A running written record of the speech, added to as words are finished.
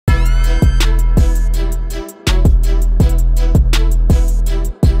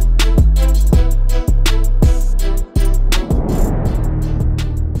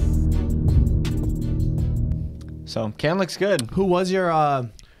Can looks good. Who's your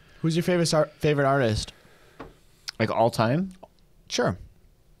favorite artist? Like all time? Sure.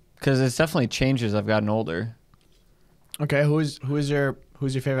 Because it's definitely changed as I've gotten older. Okay, who's your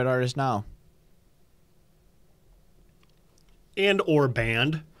favorite artist now? And or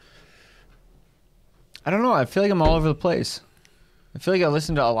band. I don't know. I feel like I'm all over the place. I feel like I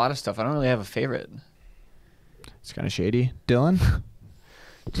listen to a lot of stuff. I don't really have a favorite. It's kind of shady. Dylan?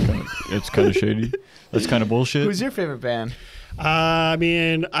 It's kind of shady. That's kind of bullshit. Who's your favorite band? I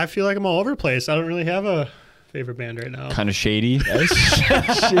mean, I feel like I'm all over the place. I don't really have a favorite band right now. Kind of shady.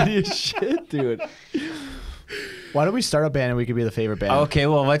 That's shady as shit, dude. Why don't we start a band and we could be the favorite band? Okay,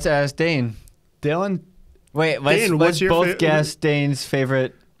 well, let's ask Dane. Dylan? Wait, Dane, let's what's your both guess Dane's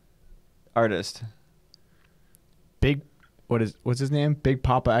favorite artist. What's his name? Big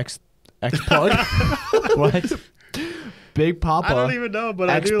Papa X Plug? What? Big Papa. I don't even know, but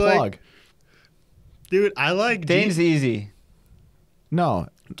X I do Plug. like. Dude, I like Dane's easy. No,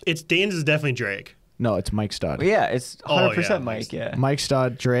 It's Dane's is definitely Drake. no, it's Mike Stud. Well, yeah, it's 100% Oh, yeah. Mike, yeah. Mike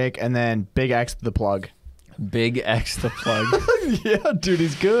Stud, Drake, and then Big X the Plug. Big X the plug. Yeah, dude,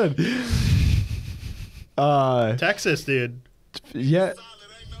 he's good. Texas, dude. Yeah.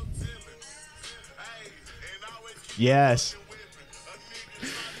 Yes.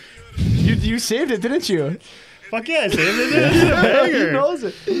 You saved it, didn't you? Fuck yeah, I saved it. Dude. It's a banger. He knows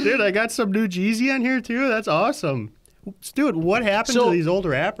it. Dude, I got some new Jeezy on here too. That's awesome. Dude, what happened So- to these old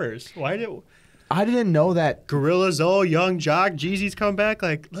rappers? Why did I didn't know that. Gorilla Zoe, Young Jock, Jeezy's come back?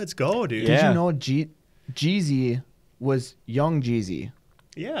 Like, let's go, dude. Yeah. Did you know Jeezy was Young Jeezy?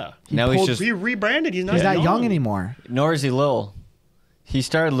 Yeah. Now he's pulled- just, He rebranded. He's not, He's not young anymore. nor is he little. He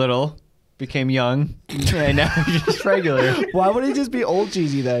started little, became young, and now he's just regular. Why would he just be old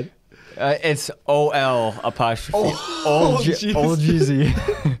Jeezy then? It's O-L apostrophe. Oh, Old Jesus.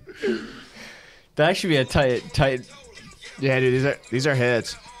 Jeezy. That should be a tight. Yeah, dude, these are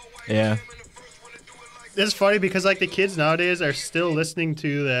hits. Yeah. It's funny because like the kids nowadays are still listening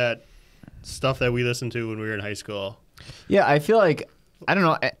to that stuff that we listened to when we were in high school. Yeah, I feel like, I don't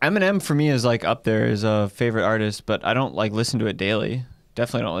know, Eminem for me is like up there as a favorite artist, but I don't like listen to it daily.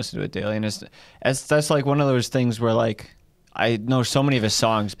 Definitely don't listen to it daily. And that's like one of those things where like I know so many of his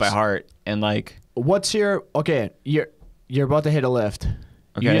songs by heart and like. What's your you're about to hit a lift.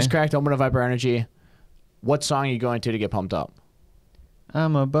 You Okay. just cracked open a Viper Energy. What song are you going to get pumped up?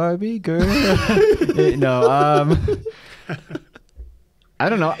 I'm a Barbie girl. No, I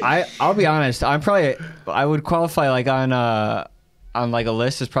don't know. I'll be honest. I would qualify like on like a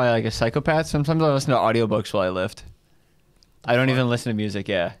list as probably like a psychopath. Sometimes I listen to audiobooks while I lift. I don't even listen to music.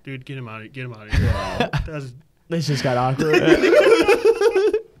 Yeah. Dude, get him out of here. That's This just got awkward.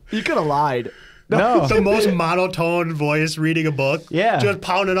 You could have lied. No. the most monotone voice reading a book. Yeah. Just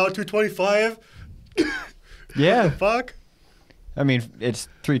pounding out 225. Yeah. Fuck. I mean, it's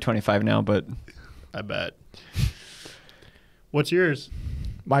 3:25 now, but I bet. What's yours?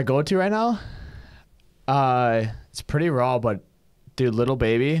 My go-to right now? It's pretty raw, but dude, Little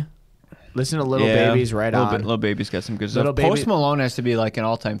Baby. Listen to Little Baby's right on. Little Baby's got some good Little stuff. Baby- Post Malone has to be like an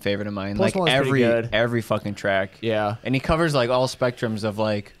all-time favorite of mine. Post like Malone's pretty good. every fucking track. Yeah. And he covers like all spectrums of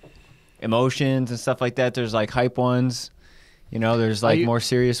like emotions and stuff like that. There's like hype ones, you know. There's like more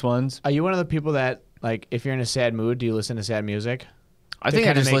serious ones. Are you one of the people that, like, if you're in a sad mood, do you listen to sad music? I think I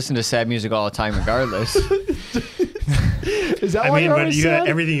kinda just make- listen to sad music all the time, regardless. Is that I why mean, you're but always you sad? got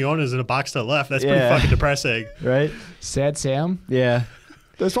everything you own is in a box to the left. That's Yeah. pretty fucking depressing. Right? Sad Sam? Yeah.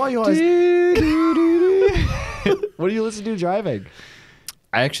 That's why you always... What do you listen to driving?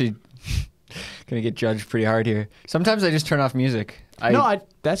 I actually gonna get judged pretty hard here. Sometimes I just turn off music.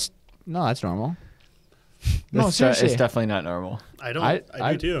 That's normal. No, It's seriously. definitely not normal. I don't. I-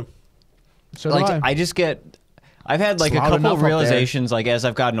 I do too. So do Like I. I just get. I've had like It's a loud couple enough of up there. realizations, like as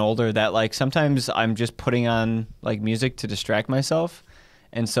I've gotten older, that like sometimes I'm just putting on like music to distract myself,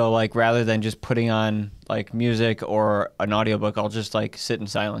 and so like rather than just putting on like music or an audiobook, I'll just like sit in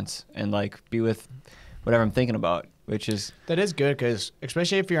silence and like be with whatever I'm thinking about, which is That is good because,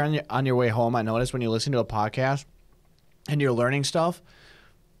 especially if you're on your way home, I notice when you listen to a podcast and you're learning stuff,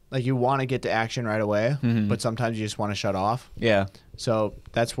 like you want to get to action right away, but sometimes you just want to shut off. yeah. So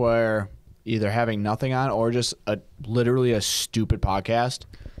that's where either having nothing on or just literally a stupid podcast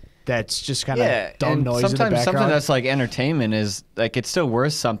that's just kind of dumb and noise in the sometimes background. something that's like entertainment is like it's still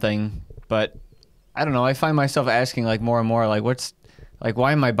worth something, but I don't know. I find myself asking like more and more like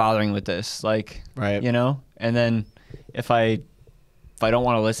why am I bothering with this? Like, Right. you know? And then if I don't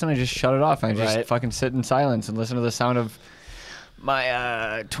want to listen, I just shut it off. I just Right. fucking sit in silence and listen to the sound of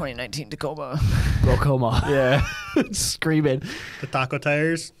my 2019 Tacoma. Glaucoma. Yeah. Screaming. The taco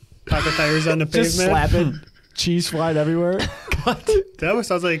tires on the Just pavement. cheese flying everywhere. That almost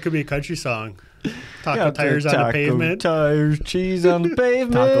sounds like it could be a country song. Taco tires on the Taco pavement. Tires, cheese on the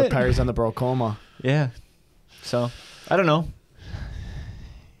pavement. Taco tires on the Brocoma. Yeah. So I don't know.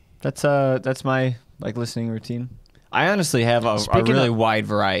 That's my like listening routine. I honestly have a really wide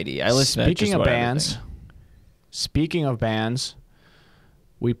variety. I listen to just about everything. Speaking of bands,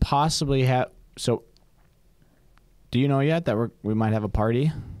 we possibly have. So, do you know yet that we might have a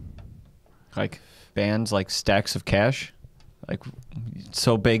party? Like bands, like stacks of cash, like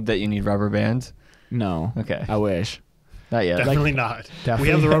so big that you need rubber bands. No. Okay. I wish. Not yet. Definitely not. Definitely. We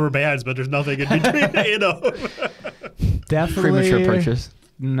have the rubber bands, but there's nothing in between. You know. Definitely Premature purchase.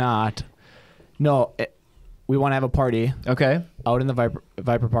 Not. No. We want to have a party. Okay. Out in the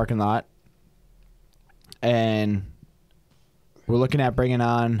Viper parking lot, and we're looking at bringing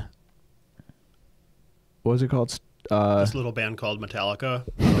on. What was it called? This little band called Metallica.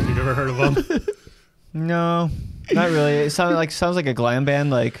 I don't know if you've ever heard of them. No, not really. It sounds like a glam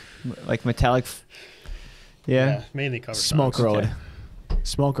band, like metallic. Yeah. Mainly cover Smoke songs. Road. Okay.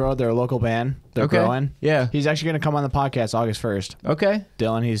 Smoke Road. They're a local band. They're Okay. growing. Yeah. He's actually going to come on the podcast August 1st. Okay.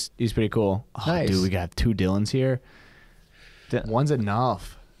 Dylan, he's pretty cool. Oh, Nice. dude, we got 2 Dylans here. One's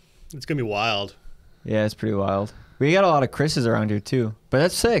enough. It's gonna be wild. Yeah, it's pretty wild. We got a lot of Chris's around here too, but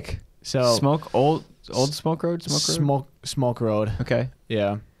that's sick. So Old Smoke Road. Smoke Road. Okay.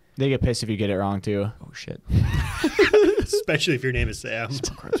 Yeah. They get pissed if you get it wrong too. Oh shit. Especially if your name is Sam.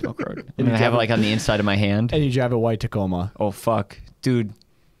 Smoke Road. I'm gonna have it like on the inside of my hand. And you drive a white Tacoma. Oh fuck, dude.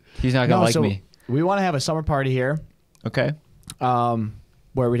 He's not gonna like me. We want to have a summer party here. Okay.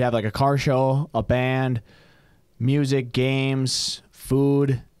 Where we'd have like a car show, a band, music, games,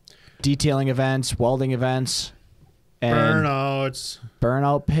 food, detailing events, welding events, and Burnouts.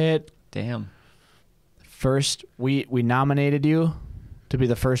 burnout pit. Damn. First, we nominated you to be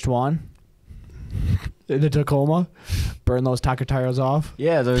the first one in the Tacoma. Burn those taco tires off.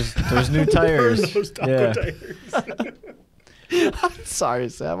 Yeah, those new tires. Burn those taco Yeah. tires. I'm sorry,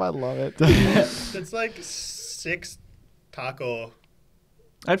 Sam. I love it. It's like 6 taco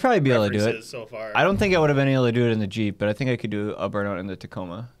I'd probably be able to do it. references so far. I don't think I would have been able to do it in the Jeep, but I think I could do a burnout in the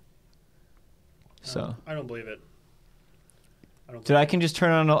Tacoma. So, I don't believe it. dude, I can just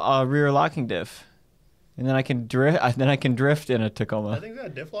turn on a rear locking diff, and then I can drift. Then I can drift in a I Tacoma. think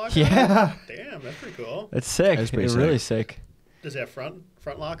that diff lock. Yeah. Damn, that's pretty cool. It's sick. That's pretty It's really sick. Does it have front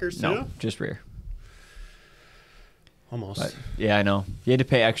lockers too? No, just rear. Almost. But, yeah, I know. You had to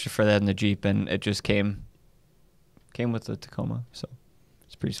pay extra for that in the Jeep, and it just came with the Tacoma, so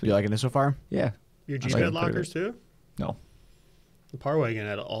it's pretty sweet. You liking this so far? Yeah. Your Jeep like had it quite a lockers too? No. The Power Wagon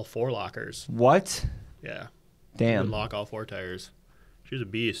had all 4 lockers. What? Yeah. You Damn. could lock all 4 tires. She was a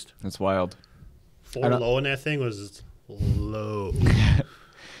beast. That's wild. 4 low in that thing was low.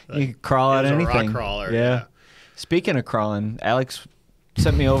 You could crawl out it was anything. a rock crawler. Yeah. Speaking of crawling, Alex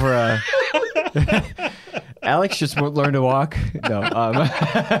sent me over a. Alex just learned to walk. No.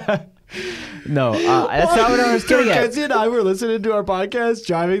 No, that's not what I was getting at. Kenzie and I were listening to our podcast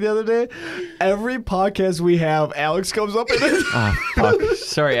driving the other day. Every podcast we have, Alex comes up in it. Oh, fuck.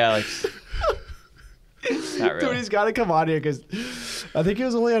 Sorry, Alex. Not really. Dude, he's got to come on here because I think he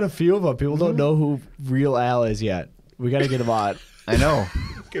was only on a few of them. People don't know who real Al is yet. We got to get him on. I know.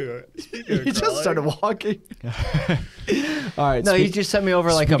 Speaking of He just crawling, started walking. All right. No, he just sent me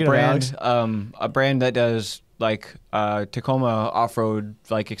over like a speaking of Alex- brand, a brand that does like Tacoma off-road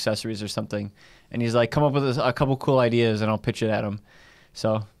like accessories or something, and he's like, come up with a couple cool ideas, and I'll pitch it at him.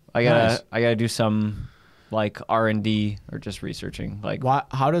 So I gotta do some like R&D or just researching. Like,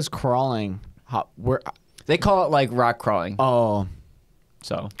 How does crawling? they call it like rock crawling. Oh,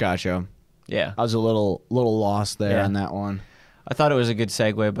 So gotcha. yeah, I was a little lost there Yeah. on that one. I thought it was a good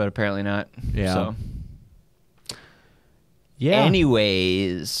segue, but apparently not. Yeah. So. Yeah.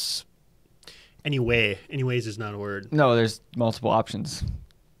 Anyways, anyways is not a word. no, there's multiple options.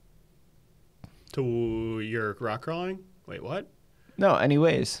 To your rock crawling? Wait, what? No,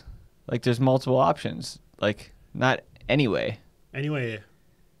 anyways, like there's multiple options. Like not anyway. Anyways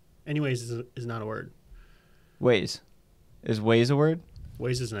is not a word. Ways. Is ways a word?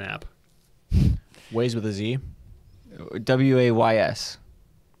 Waze is an app. Ways with a Z. WAYS.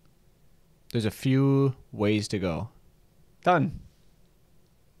 There's a few ways to go. Done.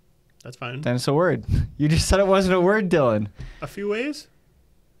 That's fine. Then it's a word. You just said it wasn't a word, Dylan. A few ways?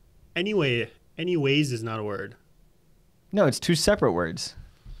 Anyways is not a word. No, it's 2 separate words.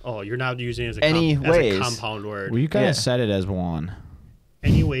 Oh, you're not using it as a, as Anyways. a compound word. Well, you kind of Yeah. said it as one.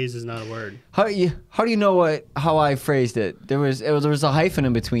 Anyways is not a word. How do you know how I phrased it? There was a hyphen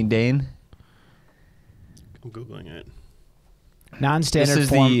in between, Dane. I'm Googling it. Non-standard This is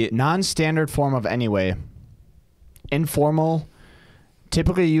form. the- Non-standard form of anyway. informal,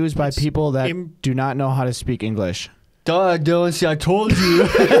 typically used by people that do not know how to speak English. Duh, Dylan, see, I told you.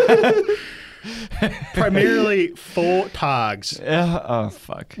 Primarily full togs. Oh,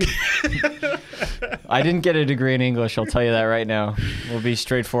 fuck. I didn't get a degree in English, I'll tell you that right now. We'll be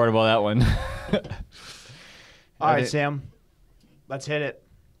straightforward about that one. All right, Sam. Let's hit it.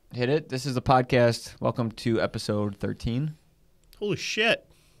 Hit it. This is the podcast. Welcome to episode 13. Holy shit.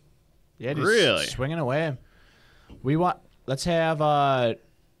 Yeah, dude, really? Swinging away. Let's have, I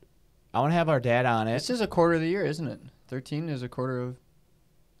want to have our dad on it. This is a quarter of the year, isn't it? 13 is a quarter of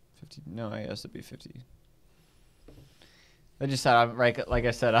 50. No, I guess it'd be 50. I just thought, like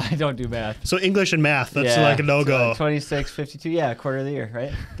I said, I don't do math. So English and math, that's like a no-go. 26, 52, yeah, quarter of the year,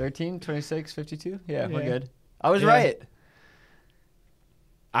 right? 13, 26, 52? Yeah, we're good. I was Yeah. right.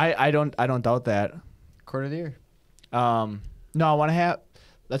 I don't doubt that. Quarter of the year. No, I want to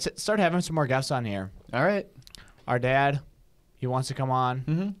let's start having some more guests on here. All right. Our dad, he wants to come on.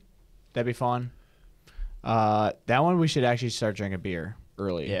 Mm-hmm. That'd be fun. That one we should actually start drinking beer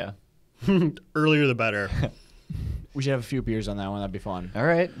early. Yeah. Earlier the better. We should have a few beers on that one. That'd be fun. All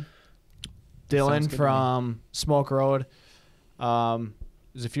right. Dylan good from Smoke Road.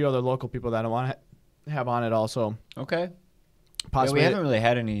 There's a few other local people that I want to have on it also. Okay. Possibly. Yeah, we haven't really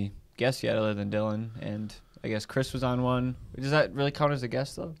had any guests yet other than Dylan, and I guess Chris was on one. Does that really count as a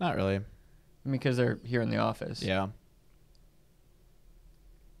guest, though? Not really. I mean, because they're here in the office. Yeah.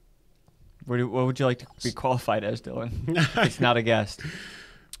 What would you like to be qualified as, Dylan? It's not a guest.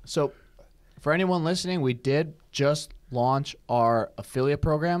 So, for anyone listening, we did just launch our affiliate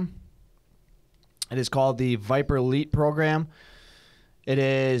program. It is called the Viper Elite program. It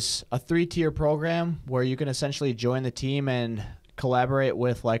is a 3-tier program where you can essentially join the team and collaborate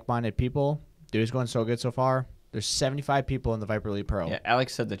with like-minded people. Dude, it's going so good so far. There's 75 people in the Viper Elite Pro. Yeah,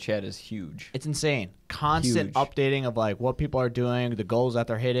 Alex said the chat is huge. It's insane. Constant Huge. updating of like what people are doing, the goals that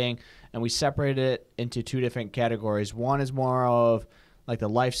they're hitting, and we separated it into 2 different categories. One is more of like the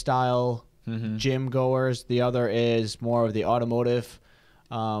lifestyle gym goers. The other is more of the automotive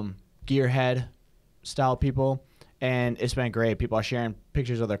gearhead style people. And it's been great. People are sharing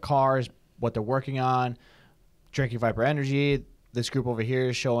pictures of their cars, what they're working on, drinking Viper Energy. This group over here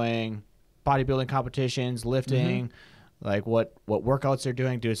is showing bodybuilding competitions, lifting, like what workouts they're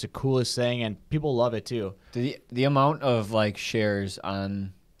doing. Dude, it's the coolest thing, and people love it too. The amount of like shares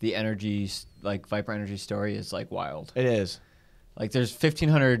on the energy, like Viper Energy story is like wild. It is. Like there's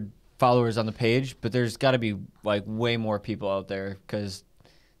 1,500 followers on the page, but there's got to be like way more people out there because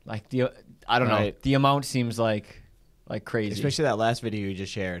like I don't know, the amount seems like crazy. Especially that last video you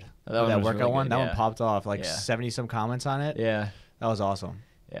just shared. That one was workout really one. good, That yeah. one popped off like Yeah. 70 some comments on it. Yeah, That was awesome.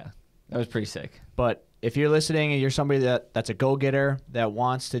 yeah, that was pretty sick. But if you're listening and you're somebody that's a go-getter that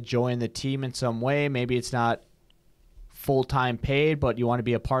wants to join the team in some way, maybe it's not full-time paid, but you want to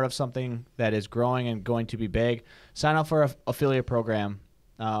be a part of something that is growing and going to be big, sign up for an affiliate program.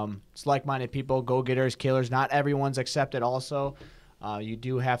 It's like-minded people, go-getters, killers. Not everyone's accepted also. You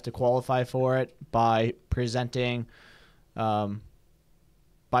do have to qualify for it by presenting, by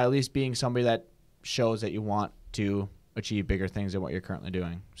at least being somebody that shows that you want to achieve bigger things than what you're currently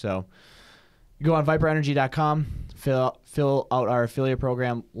doing. So you go on viperenergy.com, fill out our affiliate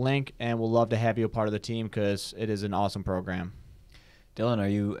program link, and we'll love to have you a part of the team because it is an awesome program. Dylan, are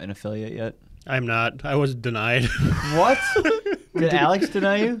you an affiliate yet? I'm not. I was denied. What? Did Alex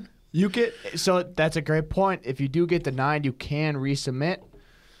deny you? So that's a great point. If you do get denied, you can resubmit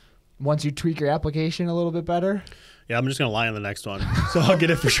once you tweak your application a little bit better. Yeah, I'm just going to lie on the next one. So I'll get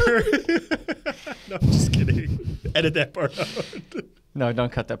it for sure. No, I'm just kidding. Edit that part out. No,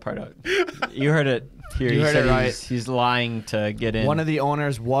 don't cut that part out. You heard it here. You heard it right. He's lying to get in. One of the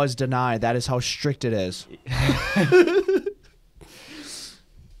owners was denied. That is how strict it is.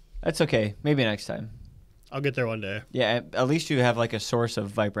 That's okay. Maybe next time. I'll get there one day. Yeah, at least you have like a source of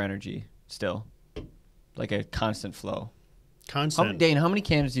Viper Energy still. Like a constant flow. Constant. Dane, how many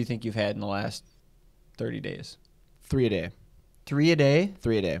cans do you think you've had in the last 30 days? 3 a day. 3 a day?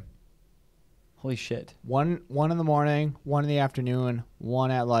 3 a day. Holy shit. One in the morning, one in the afternoon,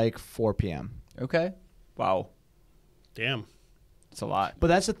 one at like 4 p.m. Okay. Wow. Damn. That's a lot. But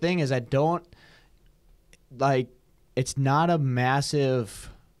that's the thing is I don't, like, it's not a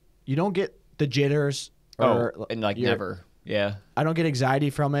massive, you don't get the jitters. Or and like never. Yeah. I don't get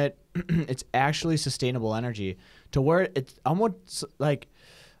anxiety from it. It's actually sustainable energy to where it's almost like,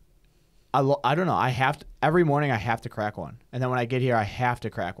 I don't know. I have to, every morning I have to crack one. And then when I get here, I have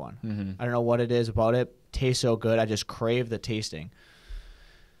to crack one. Mm-hmm. I don't know what it is about it. Tastes so good. I just crave the tasting.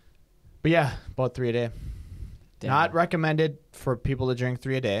 But yeah, about 3 a day. Damn. Not recommended for people to drink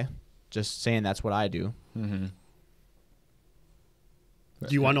 3 a day. Just saying that's what I do. Mm-hmm.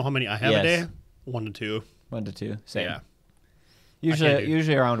 Do you want to know how many I have a Yes. day? 1 to 2. 1 to 2. Same. Yeah.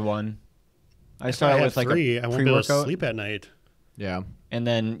 Usually around 1. I If start I out have with like 3, a I won't be able to pre-workout, sleep at night. Yeah. and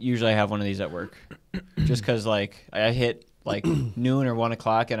then usually I have one of these at work, just because like I hit like noon or 1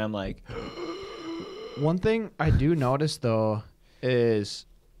 o'clock, and I'm like, One thing I do notice though is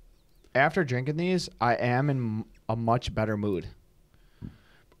after drinking these, I am in a much better mood.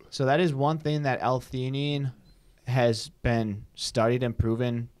 So that is one thing that L-theanine has been studied and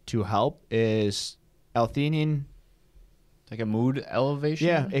proven to help is L-theanine. like a mood elevation.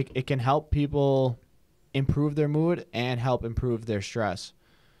 Yeah, it can help people improve their mood and help improve their stress.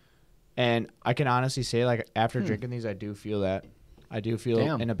 And I can honestly say, like, after drinking these, I do feel that. I do feel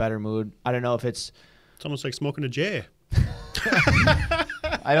Damn. in a better mood. I don't know if it's... It's almost like smoking a J.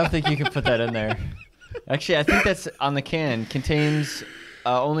 I don't think you can put that in there. Actually, I think that's on the can. Contains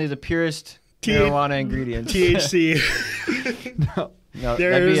only the purest marijuana ingredients. THC. No, No,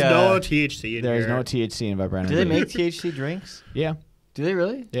 There that'd be, is no THC in there is here. no THC in Vibranium. Do they make THC drinks? Yeah. Do they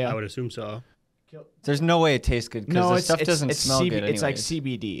really? Yeah. I would assume so. There's no way it tastes good because No, the it's, stuff it's, doesn't it's smell good. It's like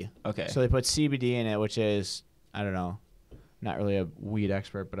anyways. CBD. Okay. So they put CBD in it, which is, I don't know, not really a weed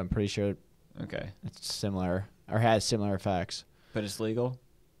expert, but I'm pretty sure Okay, it's similar or has similar effects. but it's legal.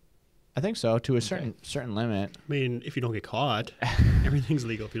 I think so, to a certain limit. I mean, if you don't get caught, everything's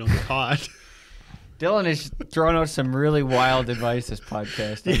legal if you don't get caught. Dylan is throwing out some really wild advice this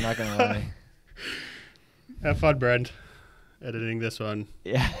podcast. I'm not gonna lie. Have fun, Brent, editing this one.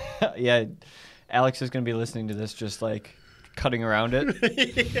 Yeah, yeah. Alex is gonna be listening to this, just like cutting around it.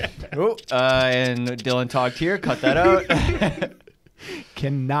 Oh, and Dylan talked here. Cut that out.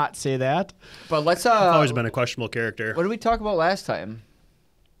 Cannot say that. But let's. I've always been a questionable character. What did we talk about last time?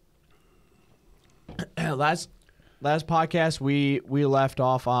 last podcast we left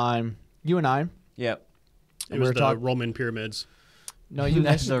off on you and I. Yep. It was were the Roman pyramids. No, you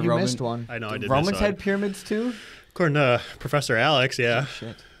That's missed, the you Roman- missed one. I know I did Romans miss one. had pyramids too. According to Professor Alex, yeah.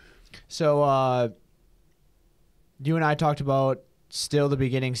 Shit. So you and I talked about still the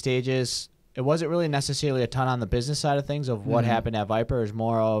beginning stages. It wasn't really necessarily a ton on the business side of things of what happened at Viper. It was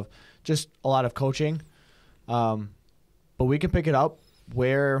more of just a lot of coaching. But we can pick it up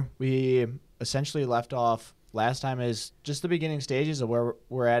where we essentially left off last time is just the beginning stages of where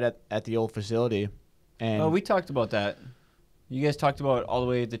we're at the old facility. And Oh, we talked about that. You guys talked about all the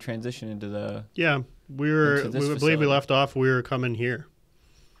way the transition into the. Yeah, we Into this believe we facility. left off. We were coming here.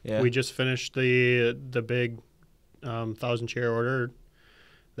 Yeah. We just finished the big 1,000-chair order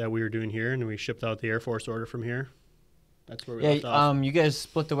that we were doing here, and we shipped out the Air Force order from here. That's where we left off. You guys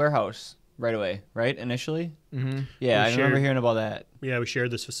split the warehouse right away, right? Initially. Mhm. Yeah, We I remember shared- hearing about that. Yeah, we shared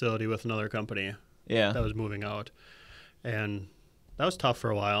this facility with another company Yeah. that was moving out, and that was tough for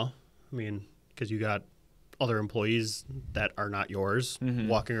a while. I mean, because you got other employees that are not yours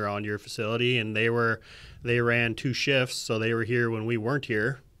walking around your facility, and they ran 2 shifts, so they were here when we weren't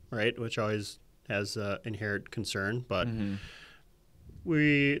here, right? Which always has inherent concern, but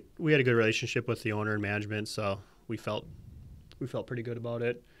we had a good relationship with the owner and management, so we felt pretty good about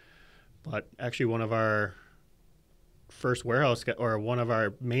it. But actually, one of our first warehouse or one of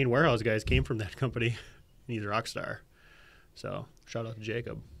our main warehouse guys came from that company, and he's a rock star. So shout out to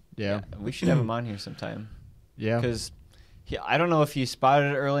Jacob. Yeah. We should have him on here sometime. Yeah. Because I don't know if he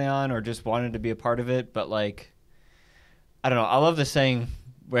spotted it early on or just wanted to be a part of it, but like, I don't know. I love the saying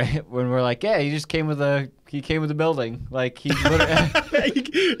when we're like, yeah, he came with the building. Like he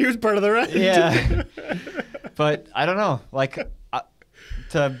He was part of the ride. yeah. But I don't know, like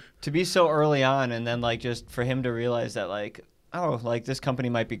to be so early on, and then like just for him to realize that like, oh, like this company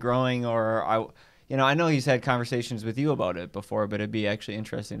might be growing, or I know he's had conversations with you about it before, but it'd be actually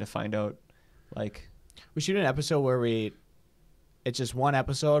interesting to find out, like. We shoot an episode where it's just one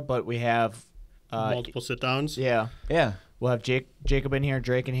episode, but we have Multiple sit downs. Yeah. Yeah. We'll have Jacob in here,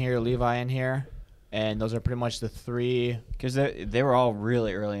 Drake in here, Levi in here, and those are pretty much the 3 Because they were all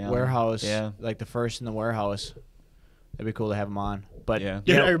really early on. warehouse. Yeah. Like the first in the warehouse. That'd be cool to have them on. But Yeah.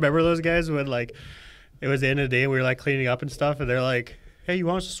 Yeah, I remember those guys when like it was the end of the day, we were like cleaning up and stuff, and they're like, "Hey, you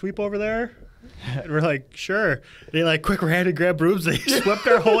want us to sweep over there?" And we're like, "Sure." They like quick ran and grabbed brooms. They swept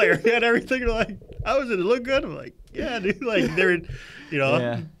our whole area and everything. They're like, "How was it? It looked good." I'm like, "Yeah, dude." Like they're,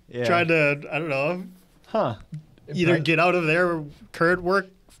 Yeah. trying to, I don't know, Huh. either get out of their current work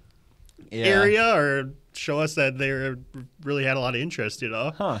Yeah. area or show us that they really had a lot of interest.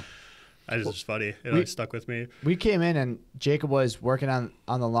 Huh. I just was funny. It always stuck with me. we came in and Jacob was working on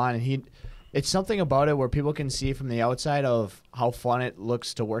the line, and it's something about it where people can see from the outside of how fun it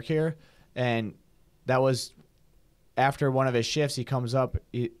looks to work here. And that was after one of his shifts, he comes up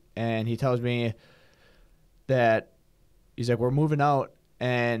and he tells me that he's like, we're moving out.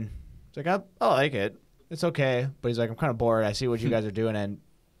 And he's like, I like it. It's okay. But he's like, I'm kind of bored. I see what you guys are doing, and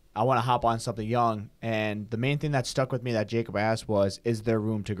I want to hop on something young. And the main thing that stuck with me that Jacob asked was, is there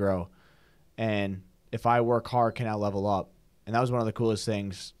room to grow? And if I work hard, can I level up? And that was one of the coolest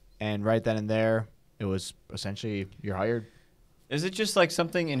things. And right then and there, it was essentially, you're hired. Is it just like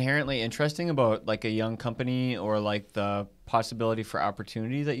something inherently interesting about like a young company or like the possibility for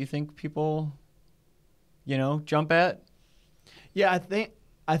opportunity that you think people, jump at? Yeah,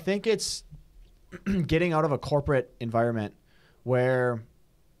 I think it's getting out of a corporate environment where,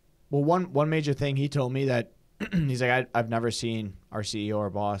 well, one major thing he told me that he's like, I've never seen our CEO or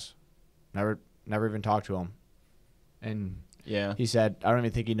boss, never even talked to him, and yeah, he said I don't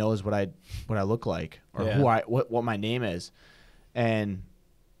even think he knows what I look like or what my name is, and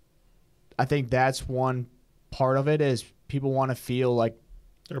I think that's one part of it is people want to feel like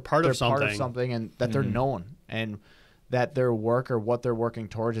they're part of something and that they're known and that their work or what they're working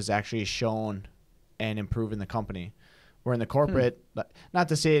towards is actually shown and improving the company. Where in the corporate, not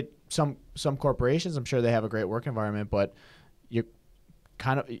to say some corporations, I'm sure they have a great work environment, but you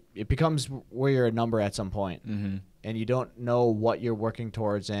it becomes where you're a number at some point, and you don't know what you're working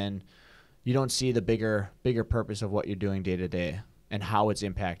towards, and you don't see the bigger purpose of what you're doing day to day and how it's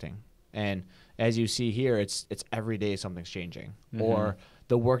impacting. And as you see here, it's every day something's changing, or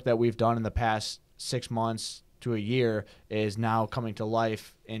the work that we've done in the past 6 months to a year is now coming to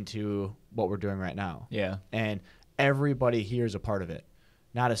life into what we're doing right now. Yeah. And everybody here is a part of it.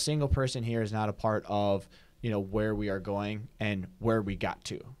 Not a single person here is not a part of, where we are going and where we got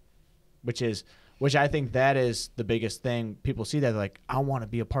to, which I think that is the biggest thing. People see that like, I want to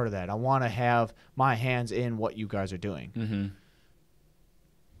be a part of that. I want to have my hands in what you guys are doing.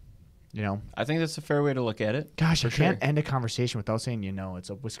 I think that's a fair way to look at it. Gosh, I can't end a conversation without saying, it's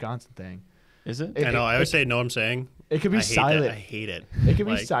a Wisconsin thing. Is it? I know. I always say, know what I'm saying? It could be silent. I hate it. It could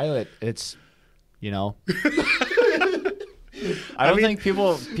be silent. It's, I don't think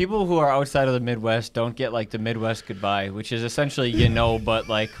people who are outside of the Midwest don't get like the Midwest goodbye, which is essentially, but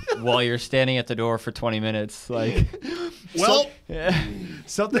like while you're standing at the door for 20 minutes, like,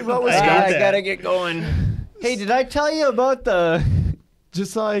 something about Wisconsin. I gotta get going. Hey, did I tell you about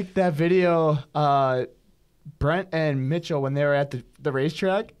just like that video, Brent and Mitchell, when they were at the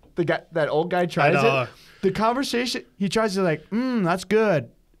racetrack, that old guy tries it. The conversation, he tries to like, that's good.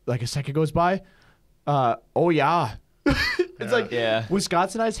 Like a second goes by. Oh yeah. It's like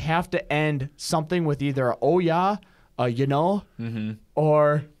Wisconsinites have to end something with either a, oh yeah, or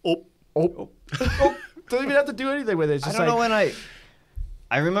oh. Don't even have to do anything with it. It's just I don't know when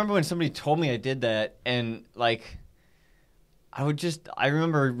I remember when somebody told me I did that, and like I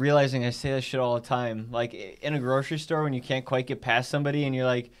remember realizing I say that shit all the time. Like in a grocery store when you can't quite get past somebody and you're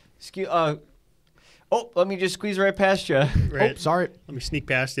like, excuse let me just squeeze right past you. Right. Oh, sorry. Let me sneak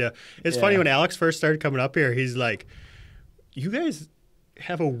past you. It's funny when Alex first started coming up here, he's like, you guys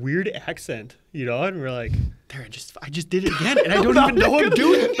have a weird accent, and we're like, there, I just did it again, and I don't even know I'm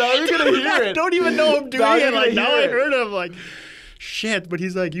doing it. Now you're gonna hear it. I don't even know I'm doing it. Like now I heard him, like, shit. But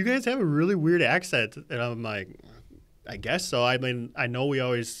he's like, you guys have a really weird accent, and I'm like, I guess so. I mean, I know we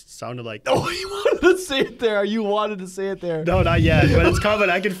always sounded like. Oh, you wanted to say it there. You wanted to say it there. No, not yet, but it's coming.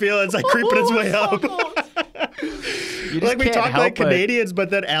 I can feel it. It's like creeping its way up. Like we talk like Canadians, but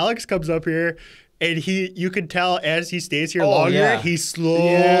then Alex comes up here. And you can tell as he stays here longer, he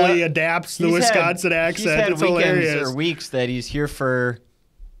slowly adapts the Wisconsin accent. He's had weekends or weeks that he's here for,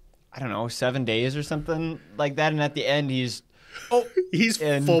 I don't know, 7 days or something like that. And at the end, he's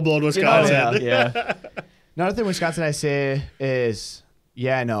full-blown Wisconsin. Yeah. Another thing Wisconsinites say is,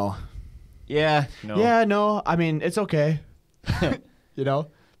 yeah, no. Yeah, no. Yeah, no. I mean, it's okay. That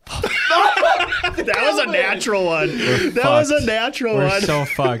was a natural one. We're so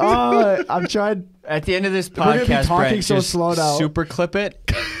fucked. I'm trying. At the end of this podcast, Brett, so just slow now. super clip it,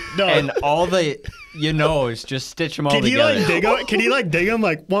 and all the just stitch them all together. Can he dig them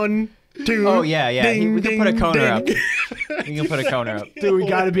like 1, 2? Oh yeah. We can put a counter up. We can put a counter up. Dude, we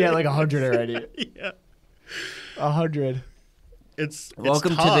got to be at like 100 already. Yeah, 100. It's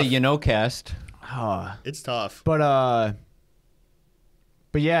welcome tough. to the cast. It's tough, but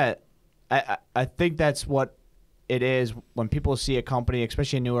yeah. I think that's what it is when people see a company,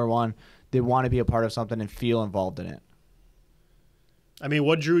 especially a newer one, they want to be a part of something and feel involved in it. I mean,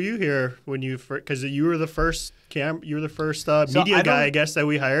 what drew you here when because you were the first media guy, I guess, that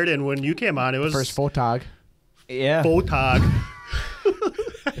we hired, and when you came on, it was first photog. Yeah, photog.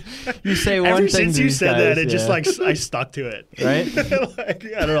 You say one Ever thing since to you these said guys, that, it just like I stuck to it, right?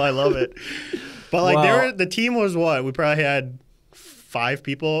 I don't know, I love it. But like the team was what? We probably had 4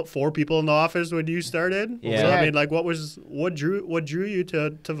 people in the office when you started. Yeah. So, I mean, like, what drew you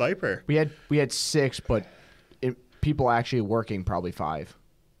to Viper? We had 6, but people actually working probably 5.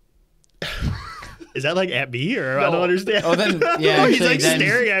 Is that like at me or I don't understand? Oh, then yeah, he's actually, like then,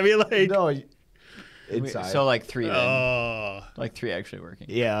 staring at me like. No, inside. So like 3 then. Oh. Like 3 actually working.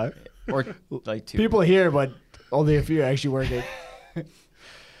 Yeah. Or like 2. People here, but only a few actually working.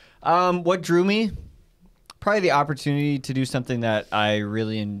 What drew me? Probably the opportunity to do something that I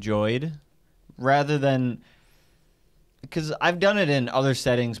really enjoyed, rather than because I've done it in other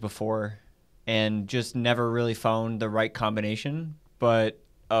settings before, and just never really found the right combination, but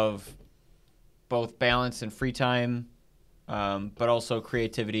of both balance and free time, but also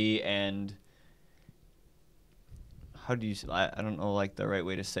creativity and how do you? I don't know like the right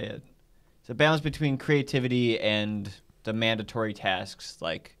way to say it. It's a balance between creativity and the mandatory tasks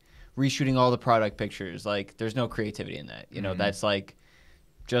like reshooting all the product pictures. Like there's no creativity in that. You know, that's like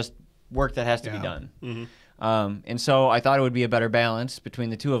just work that has to be done. Mm-hmm. And so I thought it would be a better balance between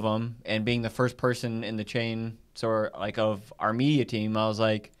the two of them. And being the first person in the chain, sort like of our media team, I was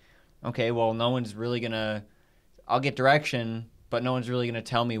like, okay, well, no one's really gonna. I'll get direction, but no one's really gonna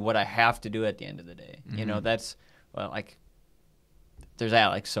tell me what I have to do at the end of the day. You know, that's well, like there's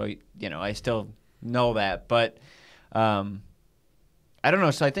Alex, so you know I still know that, but. I don't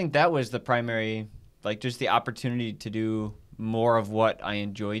know. So I think that was the primary, like just the opportunity to do more of what I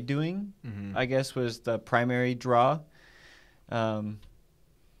enjoyed doing, I guess was the primary draw.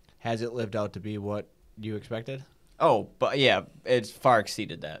 Has it lived out to be what you expected? Oh, but yeah, it's far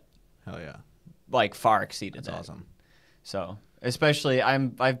exceeded that. Hell yeah. Like far exceeded That's that. awesome. So especially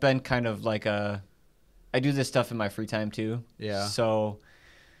I've been kind of like I do this stuff in my free time too. Yeah. So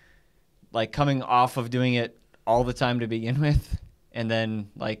like coming off of doing it all the time to begin with, and then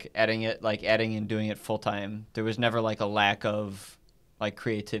adding and doing it full time, there was never like a lack of like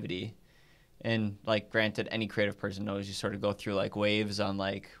creativity. And like granted, any creative person knows you sort of go through like waves on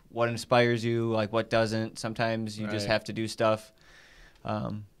like what inspires you, like what doesn't. Sometimes you just have to do stuff.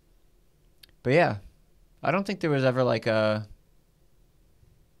 But yeah, I don't think there was ever like a.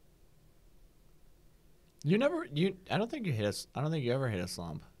 I don't think you ever hit a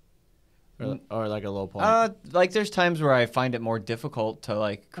slump. Or like a low point. Like there's times where I find it more difficult to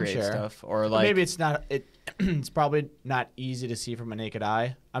like create sure. stuff, or But like maybe it's not. It's probably not easy to see from a naked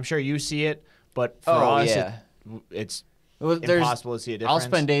eye. I'm sure you see it, but for us, yeah. it's Well, impossible to see a difference. I'll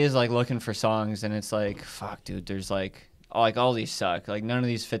spend days like looking for songs, and it's like, fuck, dude. There's like all these suck. Like none of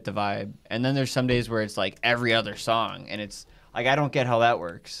these fit the vibe. And then there's some days where it's like every other song, and it's like I don't get how that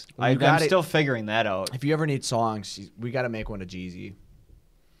works. I'm still figuring that out. If you ever need songs, we got to make one to Jeezy.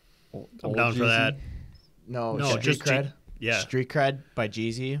 I'm down for that. No, No, Street just Cred. yeah. Street Cred by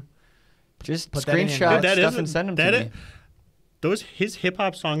Jeezy. Just Put that in your screenshot notes. stuff and send them to me. His hip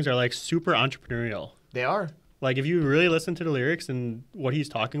hop songs are like super entrepreneurial. They are. Like if you really listen to the lyrics and what he's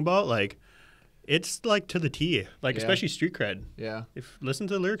talking about, like it's like to the T. Like Yeah. especially Street Cred. Yeah. If listen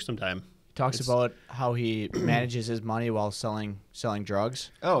to the lyrics sometime. He talks about how he manages his money while selling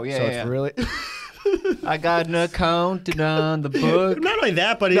drugs. Oh yeah, So yeah. it's really. I got an account on the book. Not only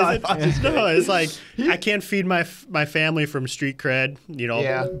that, but it's like I can't feed my family from Street Cred. You know,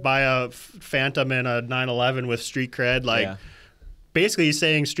 Yeah. buy a Phantom and a 911 with Street Cred. Like Yeah. basically, he's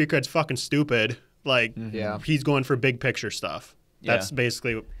saying Street Cred's fucking stupid. Like Yeah. he's going for big picture stuff. Yeah. That's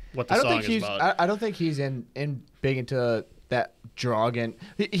basically what the I don't song think is he's. about. I don't think he's in big into that drug, and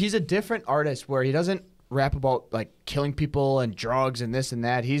he's a different artist where he doesn't rap about like killing people and drugs and this and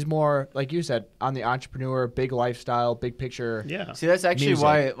that. He's more like you said on the entrepreneur, big lifestyle, big picture. Yeah. See, that's actually Music.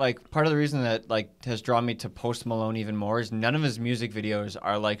 why, like, part of the reason that, like, has drawn me to Post Malone even more is none of his music videos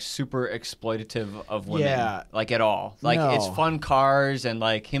are, like, super exploitative of women. Yeah. Like, at all. Like, No. it's fun cars and,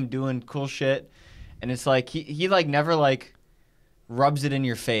 like, him doing cool shit. And it's, like, he like, never, like, rubs it in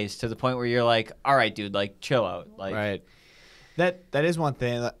your face to the point where you're like, all right, dude, like, chill out. Like, Right. That is one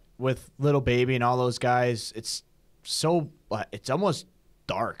thing with Little Baby and all those guys. It's so it's almost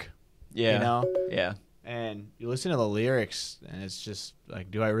dark. yeah. You know. Yeah. And you listen to the lyrics, and it's just like,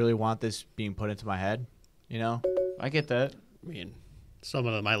 do I really want this being put into my head? You know? I get that. I mean, some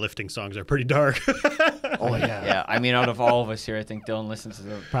of my lifting songs are pretty dark. Oh yeah. Yeah. I mean, out of all of us here, I think Dylan listens to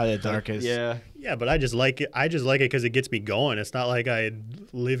the. Probably the darkest. Yeah. Yeah, but I just like it. I just like it because it gets me going. It's not like I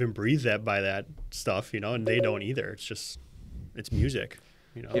live and breathe by that stuff, you know, and they don't either. It's just, it's music.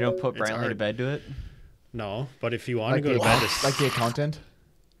 You know, You don't put It's Brantley to art. bed to it? No, but if you want Like to go to bed, like The Accountant.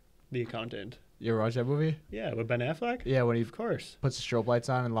 The Accountant. You ever watch that movie? Yeah, with Ben Affleck. Yeah, when he Of course. puts the strobe lights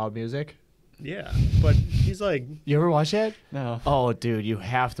on and loud music. Yeah, but he's like You ever watch that? No. Oh, dude, you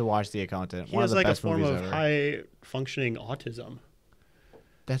have to watch The Accountant. he One has of the like a best form movies of ever. high functioning autism.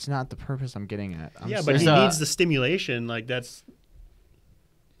 that's not the purpose I'm getting at. Yeah, but he needs the stimulation. Like, that's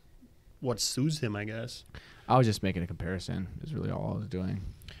what soothes him, I guess. I was just making a comparison. Is really all I was doing.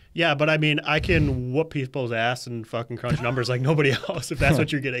 Yeah, but I mean, I can whoop people's ass and fucking crunch numbers like nobody else, if that's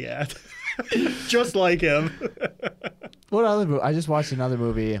what you're getting at. Just like him. What other movie? I just watched another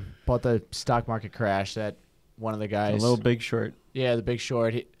movie about the stock market crash that one of the guys. A Little Big Short. Yeah, The Big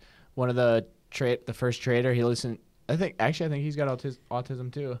Short. One of the first trader. He listened. I think he's got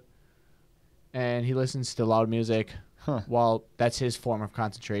autism too. And he listens to loud music. Huh. While that's his form of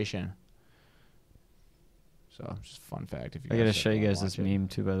concentration. So, just a fun fact. If you I gotta show you guys watch this it. meme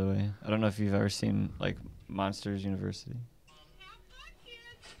too, by the way. I don't know if you've ever seen like Monsters University.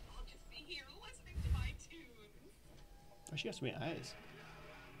 Oh, she has so many eyes.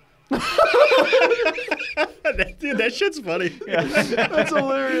 Dude, that shit's funny. Yeah. That's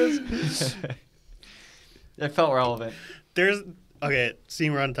hilarious. It felt relevant.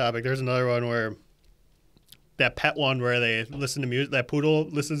 Seeing we're on topic, there's another one where that pet one where they listen to music, that poodle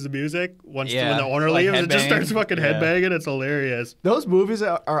listens to music when the owner like leaves, it just headbang. starts fucking Yeah. headbanging. It's hilarious. Those movies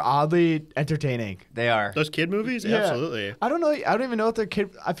are oddly entertaining. They are. Those kid movies? Yeah. Absolutely. I don't know. I don't even know if they're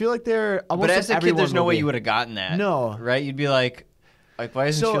kid. I feel like they're almost But as a an kid, everyone there's no way movie. you would have gotten that. No. Right? You'd be like why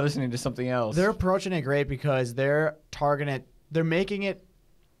isn't So, she listening to something else? They're approaching it great because they're making it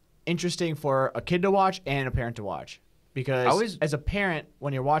interesting for a kid to watch and a parent to watch. Because as a parent,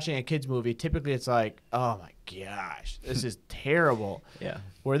 when you're watching a kid's movie, typically it's like, oh my gosh, this is terrible. Yeah.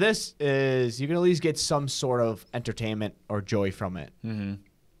 Where this is, you can at least get some sort of entertainment or joy from it. Mm-hmm.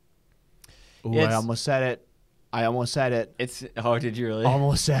 Ooh, Yeah, I almost said it. Oh, did you really?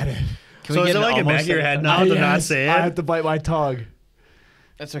 Almost said it. Can So we is get it an like a back almost of your at- head now to not Yes, say I it? have to bite my tongue.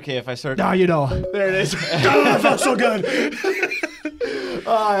 That's okay if I start. Now you know. There it is. Oh, that felt so good.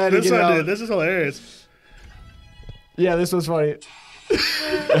 Oh, I had to This get it one, out. dude, this is hilarious. Yeah, this was funny.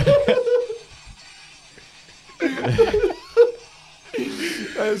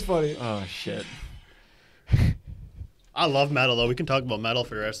 That is funny. Oh shit. I love metal, though. We can talk about metal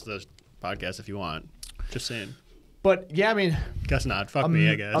for the rest of the podcast if you want. Just saying. But yeah, I mean, Guess not. Fuck me,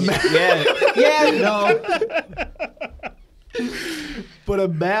 I guess. But a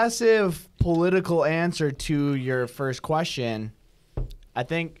massive political answer to your first question, I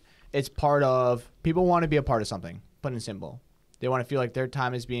think it's part of people want to be a part of something, plain and simple. They want to feel like their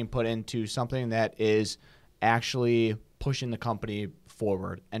time is being put into something that is actually pushing the company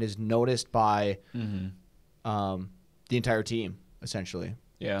forward and is noticed by the entire team, essentially.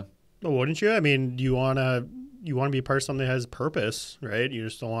 Yeah. Well, wouldn't you? I mean, you want to be a part of something that has purpose, right? You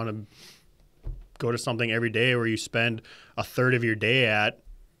just don't want to go to something every day where you spend a third of your day at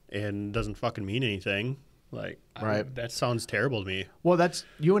and doesn't fucking mean anything. Like, Right. that sounds terrible to me. Well, that's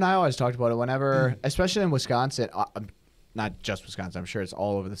you and I always talked about it whenever, especially in Wisconsin, not just Wisconsin, I'm sure it's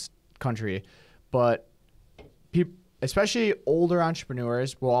all over this country, but people, especially older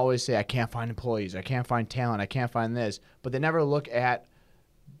entrepreneurs, will always say, I can't find employees, I can't find talent, I can't find this, but they never look at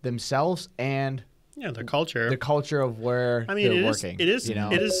themselves and Yeah, the culture. the culture of where I mean, they're it working. is you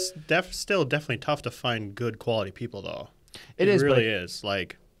know? still definitely tough to find good quality people, though. It is, really but- is.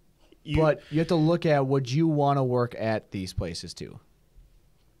 Like, but you have to look at, would you want to work at these places too?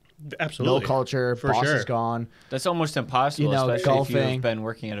 absolutely No culture, for boss sure. is gone. That's almost impossible, You know, especially if golfing. you've been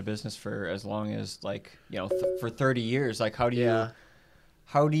working at a business for as long as for 30 years. Like, how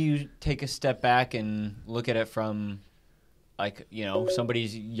do you take a step back and look at it from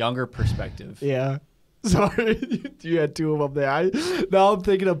somebody's younger perspective? Yeah. Sorry, you had two of them there. Now I'm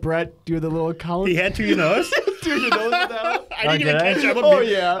thinking of Brett doing the little count. He had to, you know. Dude, you know that? I didn't even did I? catch it.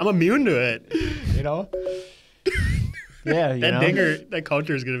 Yeah. I'm immune to it. You know? Yeah, That dinger, that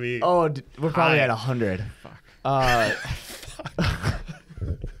culture is gonna be. Oh, we're probably Hi. at 100.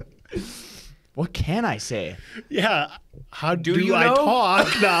 What can I say? Yeah. How do you I know? talk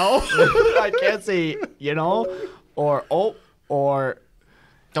now? I can't say, or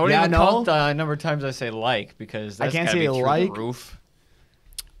Don't Yeah, even no. count the number of times I say because that's can't gotta say be through like. the roof.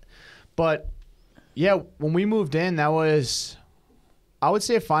 But yeah, when we moved in, that was, I would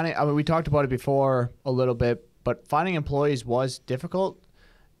say finding, I mean, we talked about it before a little bit, but finding employees was difficult.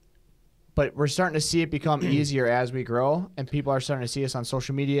 But we're starting to see it become easier as we grow, and people are starting to see us on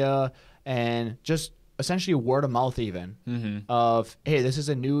social media and just essentially word of mouth even of, hey, this is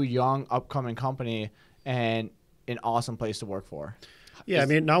a new, young, upcoming company and an awesome place to work for. Yeah, I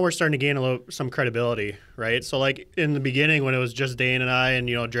mean, now we're starting to gain some credibility, right? So, like, in the beginning when it was just Dane and I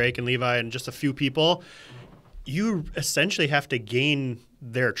and, Drake and Levi and just a few people, you essentially have to gain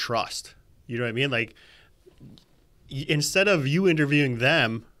their trust. You know what I mean? Like, instead of you interviewing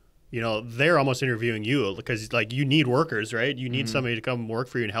them, You know, they're almost interviewing you because like you need workers, right? You need somebody to come work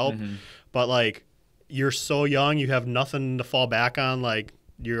for you and help. But like you're so young, you have nothing to fall back on. Like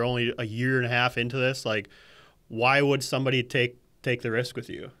you're only a year and a half into this. Like why would somebody take the risk with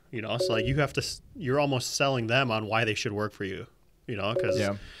you? You know, so like you're almost selling them on why they should work for you. You know, because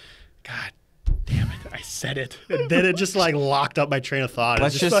God damn it, I said it. And then it just like locked up my train of thought.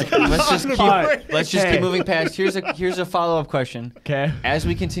 Let's just keep moving past. Here's a follow-up question. Okay. As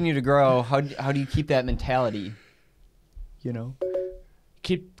we continue to grow, how do you keep that mentality? You know,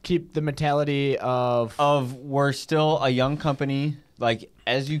 keep the mentality of we're still a young company. Like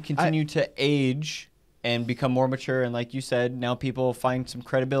as you continue to age and become more mature, and like you said, now people find some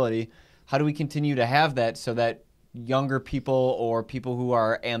credibility. How do we continue to have that so that younger people or people who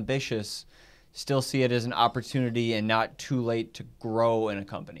are ambitious still see it as an opportunity and not too late to grow in a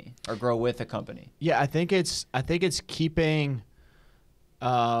company or grow with a company? Yeah, I think it's keeping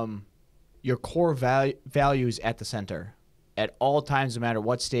your core values at the center at all times, no matter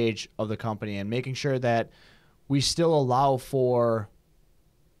what stage of the company, and making sure that we still allow for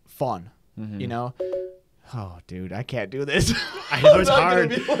fun. You know. Oh, dude, I can't do this. I know it's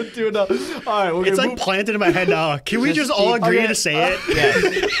hard. All right, it's like planted in my head now. Can we just all agree to say it?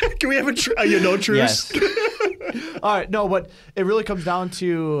 Yes. Can we have a truce? Yes. All right, no, but it really comes down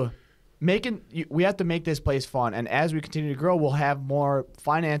to we have to make this place fun. And as we continue to grow, we'll have more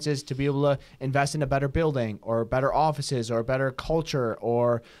finances to be able to invest in a better building or better offices or better culture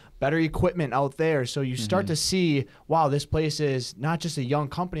or better equipment out there. So you start to see, wow, this place is not just a young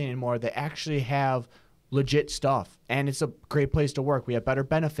company anymore. They actually have legit stuff, and it's a great place to work. We have better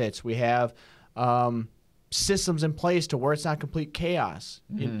benefits. We have systems in place to where it's not complete chaos.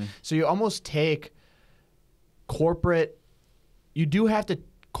 So you almost take corporate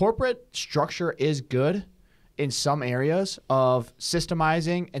structure is good in some areas of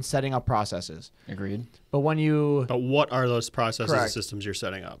systemizing and setting up processes. Agreed. But what are those processes and Correct. systems you're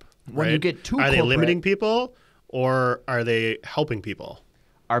setting up? When you get too Are they corporate- limiting people or are they helping people?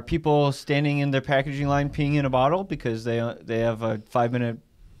 Are people standing in their packaging line peeing in a bottle because they have a 5-minute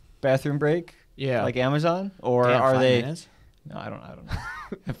bathroom break? Yeah. Like Amazon? Or Damn, are 5 they? minutes? No, I don't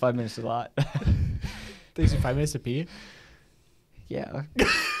know. 5 minutes is a lot. Takes you 5 minutes to pee? Yeah.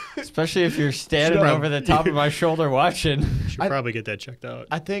 Especially if you're standing Shut up. over the top of my shoulder watching. Should probably get that checked out.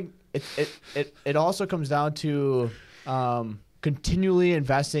 I think it also comes down to continually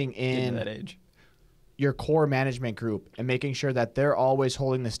investing Getting in to that age. your core management group and making sure that they're always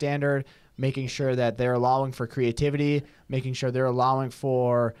holding the standard, making sure that they're allowing for creativity, making sure they're allowing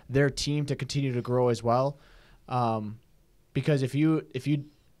for their team to continue to grow as well. Because if you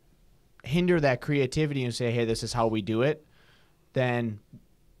hinder that creativity and say, hey, this is how we do it, then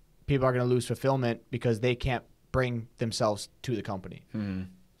people are going to lose fulfillment because they can't bring themselves to the company.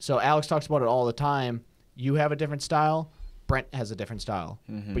 So Alex talks about it all the time. You have a different style. Brent has a different style.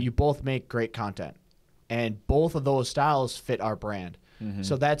 But you both make great content. And both of those styles fit our brand.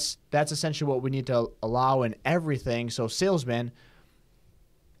 So that's essentially what we need to allow in everything. So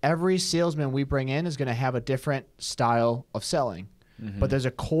every salesman we bring in is going to have a different style of selling. But there's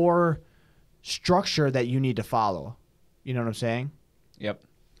a core structure that you need to follow. You know what I'm saying? Yep.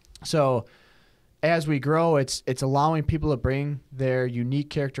 So as we grow, it's allowing people to bring their unique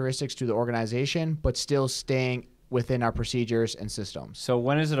characteristics to the organization, but still staying within our procedures and systems. So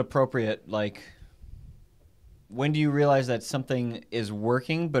when is it appropriate? Like, when do you realize that something is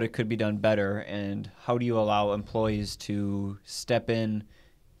working, but it could be done better? And how do you allow employees to step in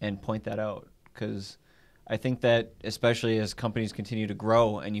and point that out? Because I think that especially as companies continue to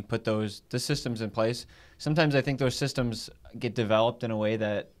grow and you put the systems in place, sometimes I think those systems get developed in a way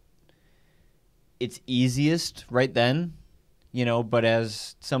that it's easiest right then, but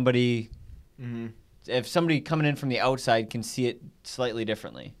as somebody, if somebody coming in from the outside can see it slightly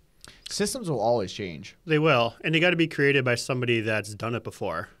differently. Systems will always change. They will. And they got to be created by somebody that's done it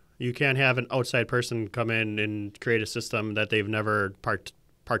before. You can't have an outside person come in and create a system that they've never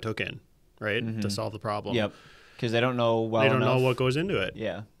partook in, right, to solve the problem. Yep, because they don't know They don't enough. know what goes into it.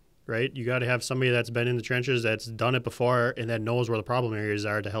 Yeah. Right? You got to have somebody that's been in the trenches, that's done it before, and that knows where the problem areas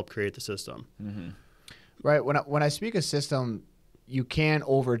are to help create the system. Right. When I speak of system, you can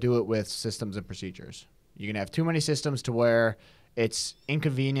overdo it with systems and procedures. You can have too many systems to where it's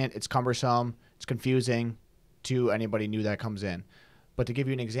inconvenient, it's cumbersome, it's confusing to anybody new that comes in. But to give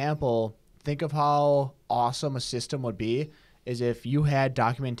you an example, think of how awesome a system would be is if you had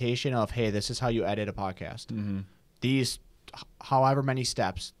documentation of, hey, this is how you edit a podcast. These however many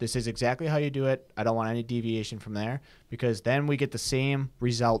steps, this is exactly how you do it. I don't want any deviation from there, because then we get the same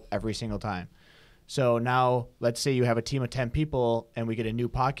result every single time. So now let's say you have a team of 10 people and we get a new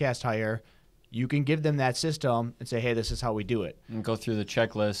podcast hire. You can give them that system and say, hey, this is how we do it. And go through the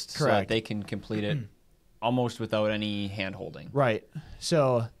checklist so that they can complete it almost without any hand-holding. Right.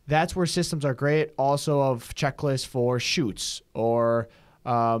 So that's where systems are great. Also of checklists for shoots or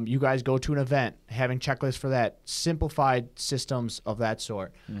you guys go to an event, having checklists for that. Simplified systems of that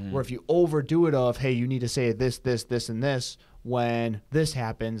sort. Where if you overdo it of, hey, you need to say this, this, this, and this, when this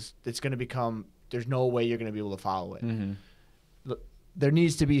happens, it's going to become, there's no way you're going to be able to follow it. There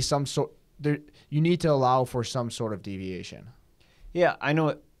needs to be some sort, you need to allow for some sort of deviation. Yeah, I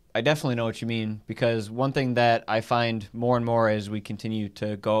definitely know what you mean, because one thing that I find more and more as we continue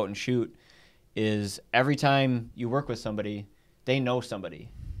to go out and shoot is every time you work with somebody, they know somebody.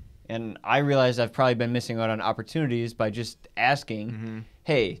 And I realize I've probably been missing out on opportunities by just asking,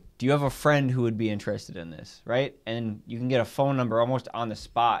 hey, do you have a friend who would be interested in this, right? And you can get a phone number almost on the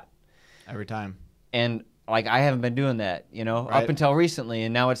spot. Every time. And like, I haven't been doing that, up until recently.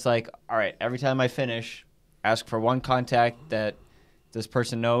 And now it's like, all right, every time I finish, ask for one contact that this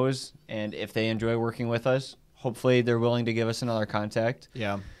person knows. And if they enjoy working with us, hopefully they're willing to give us another contact.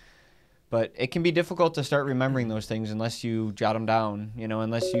 Yeah. But it can be difficult to start remembering those things unless you jot them down,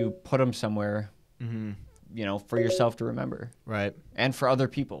 unless you put them somewhere, for yourself to remember. Right. And for other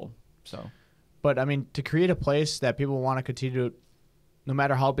people. So. But, I mean, to create a place that people want to continue to, no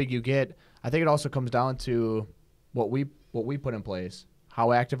matter how big you get, I think it also comes down to what we put in place.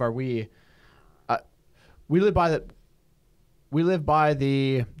 How active are we? We live by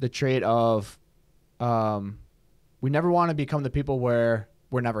the trait of we never want to become the people where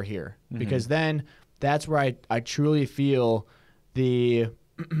we're never here, because then that's where I truly feel the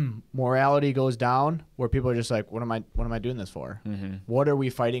morality goes down, where people are just like, what am I doing this for? What are we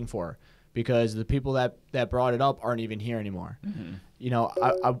fighting for? Because the people that brought it up aren't even here anymore.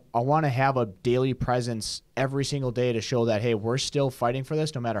 I want to have a daily presence every single day to show that, hey, we're still fighting for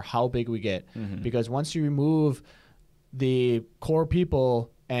this no matter how big we get. Because once you remove the core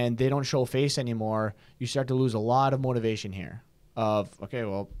people and they don't show face anymore, you start to lose a lot of motivation here of, okay,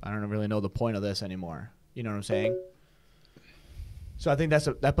 well, I don't really know the point of this anymore. You know what I'm saying? So I think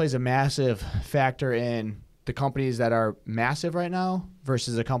that plays a massive factor in the companies that are massive right now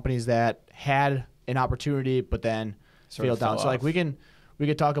versus the companies that had an opportunity but then failed down. So like we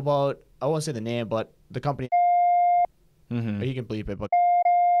could talk about, I won't say the name, but the company. You can bleep it, but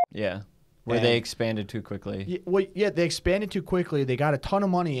yeah, where they expanded too quickly. They expanded too quickly. They got a ton of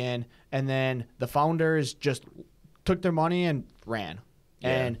money in, and then the founders just took their money and ran,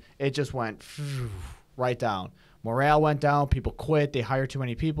 and it just went right down. Morale went down. People quit. They hired too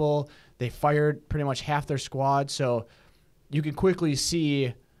many people. They fired pretty much half their squad. So you can quickly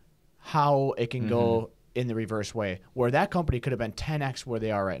see how it can go in the reverse way, where that company could have been 10x where they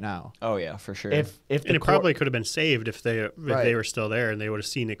are right now. Oh yeah, for sure. And it probably could have been saved if they were still there, and they would have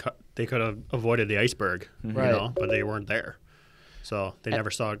seen it. They could have avoided the iceberg, but they weren't there, so they never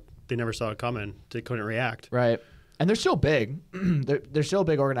saw it coming. They couldn't react. Right, and they're still big. they're still a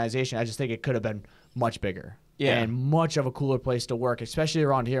big organization. I just think it could have been much bigger. Yeah. And much of a cooler place to work, especially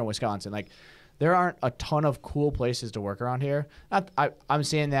around here in Wisconsin. Like, there aren't a ton of cool places to work around here. I'm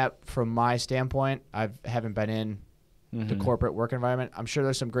saying that from my standpoint. I haven't been in the corporate work environment. I'm sure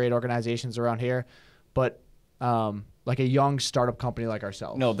there's some great organizations around here, but like a young startup company like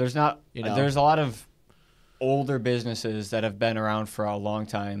ourselves. No, there's not. There's a lot of older businesses that have been around for a long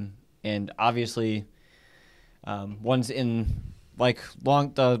time, and obviously ones in like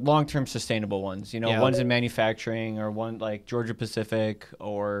the long-term sustainable ones, ones in manufacturing, or one like Georgia Pacific,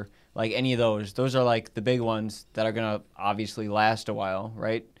 or like any of those. Those are like the big ones that are going to obviously last a while,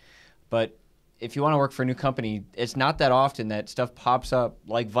 right? But if you want to work for a new company, it's not that often that stuff pops up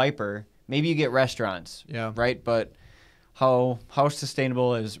like Viper. Maybe you get restaurants, right? But how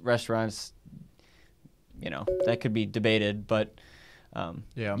sustainable is restaurants? That could be debated, but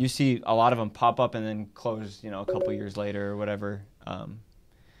you see a lot of them pop up and then close, a couple years later or whatever.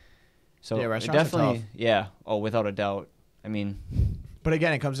 So restaurants definitely, are tough. Without a doubt. I mean, but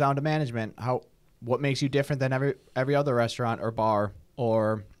again, it comes down to management. What makes you different than every other restaurant or bar,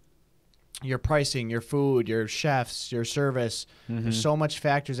 or your pricing, your food, your chefs, your service. There's so much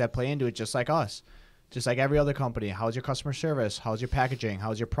factors that play into it, just like us. Just like every other company. How's your customer service? How's your packaging?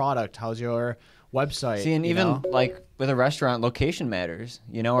 How's your product? How's your website? See, and even like with a restaurant, location matters.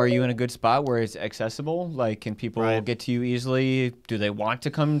 Are you in a good spot where it's accessible? Like, can people get to you easily? Do they want to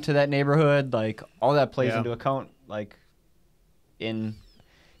come to that neighborhood? Like, all that plays into account, like in,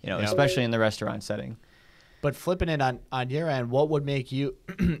 especially in the restaurant setting. But flipping it on your end, what would make you,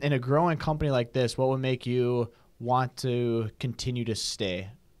 in a growing company like this, what would make you want to continue to stay?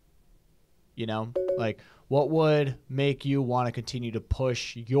 You know, like what would make you want to continue to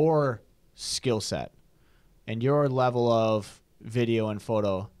push your skill set and your level of video and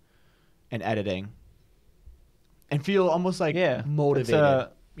photo and editing and feel almost like motivated.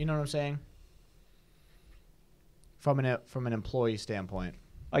 You know what I'm saying? From an employee standpoint.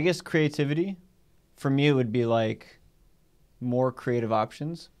 I guess creativity for me it would be like more creative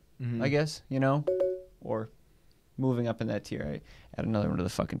options, I guess, you know, or moving up in that tier. I add another one to the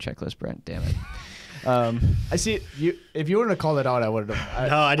fucking checklist, Brent. Damn it. I see you. If you wouldn't have called it out, I would have.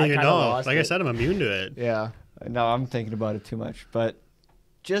 No, I didn't even know. Like I said, I'm immune to it. Yeah. No, I'm thinking about it too much, but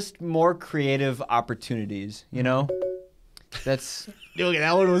just more creative opportunities, you know? That's. Look,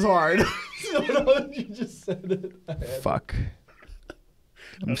 that one was hard. You just said it. Fuck.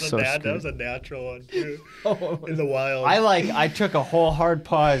 That was a natural one too. In the wild. I took a whole hard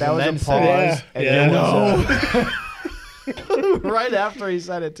pause. That and was then a pause. Yeah. Right after he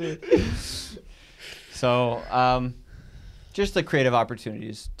said it too. So, just the creative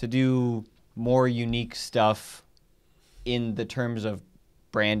opportunities to do more unique stuff in the terms of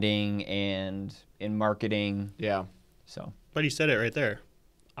branding and in marketing. Yeah. So. But he said it right there.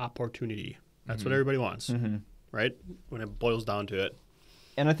 Opportunity. That's what everybody wants, right? When it boils down to it.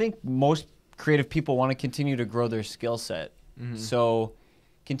 And I think most creative people want to continue to grow their skill set. So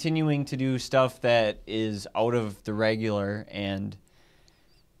continuing to do stuff that is out of the regular and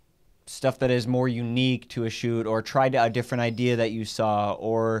stuff that is more unique to a shoot, or tried a different idea that you saw,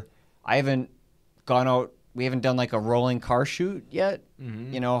 or we haven't done like a rolling car shoot yet.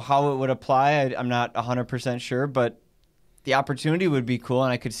 You know, how it would apply, I'm not 100% sure, but the opportunity would be cool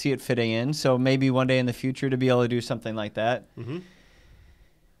and I could see it fitting in. So maybe one day in the future to be able to do something like that.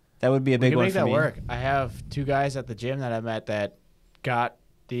 That would be a big one for me. We can make that work. I have 2 guys at the gym that I met that got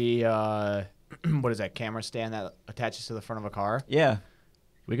the, what is that, camera stand that attaches to the front of a car. Yeah.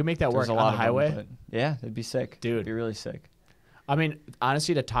 We can make that work There's on a lot the highway. of them, yeah, it'd be sick. Dude. It'd be really sick. I mean,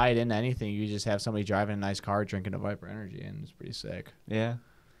 honestly, to tie it into anything, you just have somebody driving a nice car drinking a Viper Energy, and it's pretty sick. Yeah.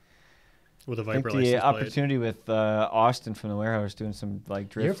 With a I think Viper the license plate. opportunity with Austin from the warehouse doing some like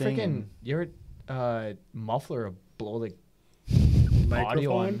drifting. Your muffler will blow the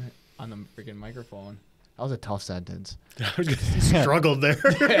audio on the freaking microphone. That was a tough sentence. I struggled there.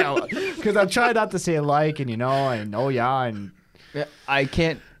 Because I'm trying not to say like and and Yeah, I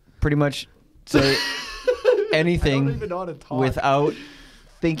can't pretty much say anything even know how to talk. without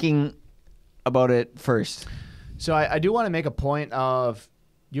thinking about it first. So I do want to make a point of,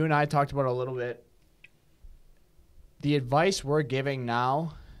 you and I talked about it a little bit. The advice we're giving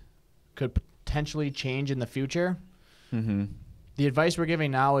now could potentially change in the future. The advice we're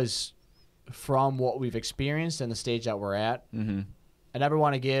giving now is from what we've experienced and the stage that we're at. I never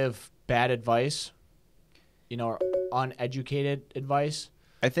want to give bad advice, you know, or uneducated advice.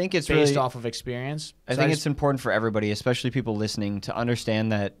 I think it's based really, off of experience. I think it's important for everybody, especially people listening, to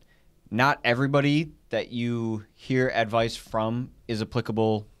understand that not everybody that you hear advice from is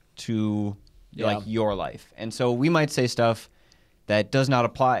applicable to like your life. And so we might say stuff that does not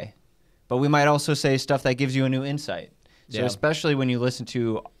apply, but we might also say stuff that gives you a new insight. So especially when you listen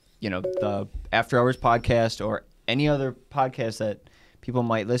to, you know, the After Hours podcast or any other podcast that people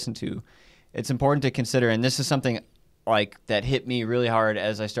might listen to, it's important to consider, and this is something like that hit me really hard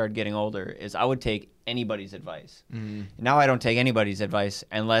as I started getting older, is I would take anybody's advice. Now I don't take anybody's advice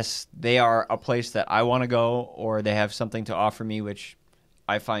unless they are a place that I want to go or they have something to offer me, which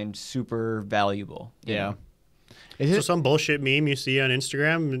I find super valuable. You know? So some bullshit meme you see on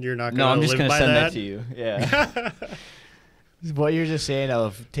Instagram, and you're not going to No, I'm live just going to by send that? that to you. Yeah. What you're just saying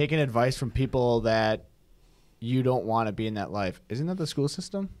of taking advice from people that you don't want to be in that life. Isn't that the school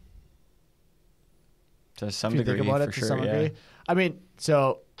system? To some If you degree, think about it, for to sure, some yeah. degree. I mean,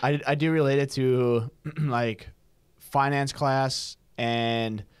 so I do relate it to like finance class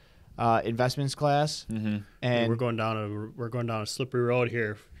and investments class. And we're going down a slippery road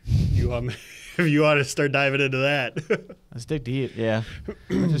here. If you want to start diving into that. let's dig deep. Yeah.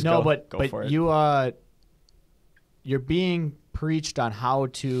 No, go but for it. you're being preached on how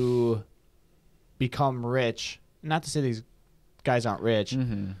to become rich. Not to say these guys aren't rich,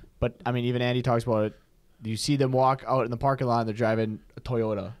 but I mean, even Andy talks about it. You see them walk out in the parking lot and they're driving a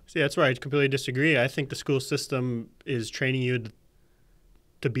Toyota. See, that's where I completely disagree. I think the school system is training you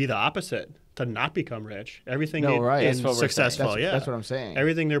to be the opposite, to not become rich. Everything is That's what we're successful. saying. That's what I'm saying.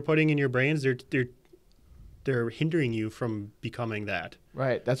 Everything they're putting in your brains, they're hindering you from becoming that.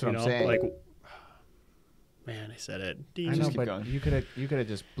 Right. That's what I'm saying. Like, man, I said it. I know, Just keep but going. you could have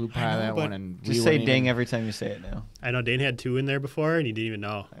just blew by that one and Just say ding every time you say it now. I know Dane had 2 in there before, and he didn't even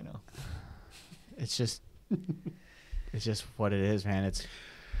know. I know. It's just what it is, man.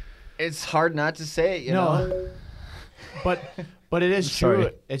 It's hard not to say it, you No. know. But it is Sorry.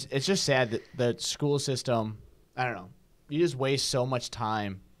 true. It's just sad that the school system, I don't know, you just waste so much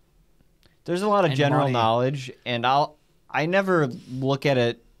time. There's a lot of And general money. knowledge, and I never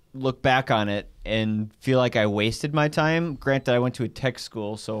look back on it and feel like I wasted my time. Granted, I went to a tech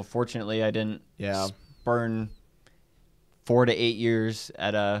school, so fortunately I didn't Yeah. burn 4 to 8 years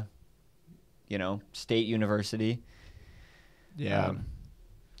at a, state university. Yeah.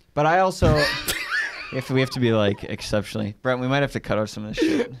 But I also, if we have to be like exceptionally, Brent, we might have to cut out some of this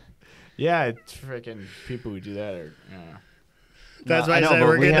shit. Yeah, it's freaking people who do that are. That's No, why I know, said but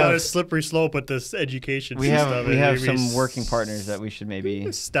we're we getting down have- a slippery slope with this education We stuff. have and maybe some working partners that we should maybe.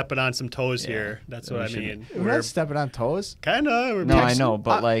 stepping on some toes Yeah, here. That's that what I we should- mean. We're not stepping on toes. Kind of. No, I know,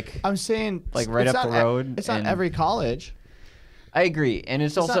 but I'm saying like right it's up not the road It's not and- every college. I agree, and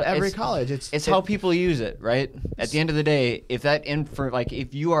it's also not every college. It's how people use it, right? At the end of the day, if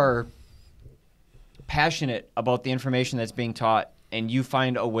if you are passionate about the information that's being taught and you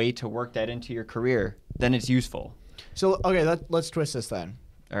find a way to work that into your career, then it's useful. So okay, let's twist this then.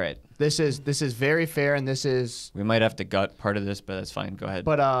 All right. This is very fair, and this is. We might have to gut part of this, but that's fine. Go ahead.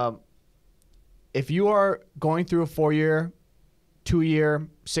 But if you are going through a 4-year, 2-year,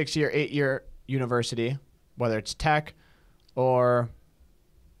 6-year, 8-year university, whether it's tech or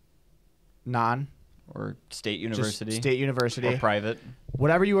non, or state just university. state university, or private.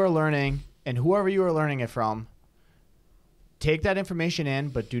 whatever you are learning and whoever you are learning it from, take that information in,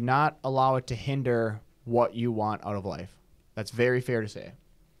 but do not allow it to hinder what you want out of life. That's very fair to say.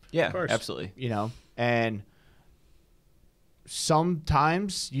 Yeah, course. absolutely. And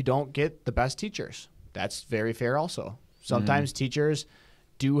sometimes you don't get the best teachers. That's very fair also. Sometimes teachers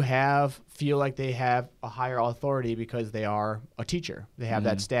do feel like they have a higher authority because they are a teacher. They have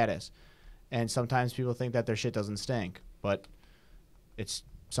that status. And sometimes people think that their shit doesn't stink, but it's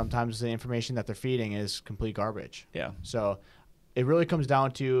sometimes the information that they're feeding is complete garbage. Yeah. So it really comes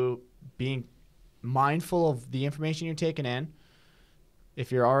down to being mindful of the information you're taking in.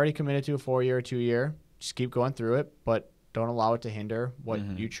 If you're already committed to a 4-year or 2-year, just keep going through it, but don't allow it to hinder what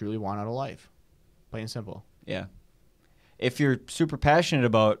you truly want out of life. Plain and simple. Yeah. If you're super passionate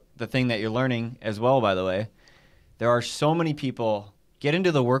about the thing that you're learning as well, by the way, there are so many people get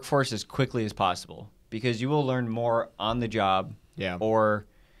into the workforce as quickly as possible because you will learn more on the job. Yeah. Or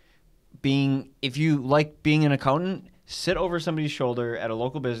if you like being an accountant, sit over somebody's shoulder at a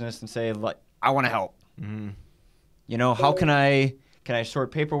local business and say, like, I want to help. How can I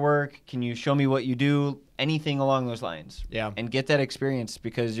sort paperwork? Can you show me what you do? Anything along those lines. Yeah. And get that experience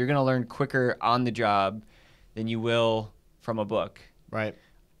because you're going to learn quicker on the job than you will from a book. Right.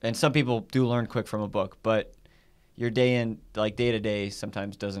 And some people do learn quick from a book, but your day to day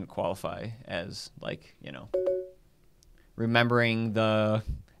sometimes doesn't qualify as remembering the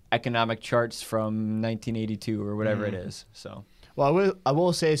economic charts from 1982 or whatever it is. So, Well, I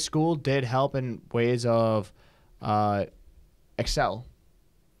will say school did help in ways of Excel.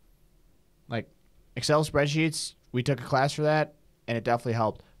 Like Excel spreadsheets, we took a class for that, and it definitely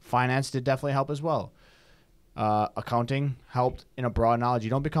helped. Finance did definitely help as well. Accounting helped in a broad knowledge. You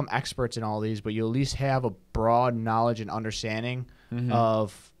don't become experts in all these, but you at least have a broad knowledge and understanding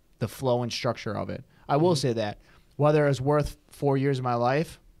of the flow and structure of it. I will say that. Whether it's worth 4 years of my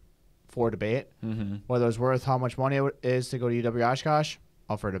life, for debate. Whether it's worth how much money it is to go to UW Oshkosh,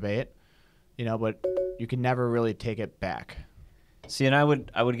 up for debate. But you can never really take it back. see, and I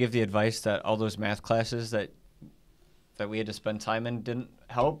would give the advice that all those math classes that we had to spend time in didn't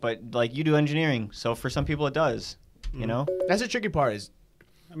help, but like you do engineering, so for some people it does. That's the tricky part is,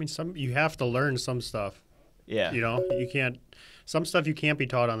 I mean, you have to learn some stuff. Yeah. You can't. Some stuff you can't be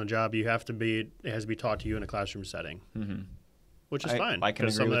taught on the job. It has to be taught to you in a classroom setting, which is fine. I can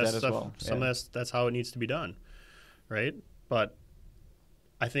 'cause agree some of with that that as stuff, well. Some of that's how it needs to be done, right? But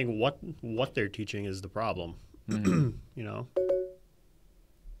I think what they're teaching is the problem. you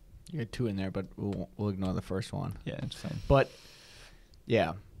get 2 in there, but we'll ignore the first one. Yeah, it's fine. But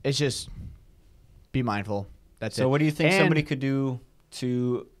yeah, it's just be mindful. That's it. So what do you think And- somebody could do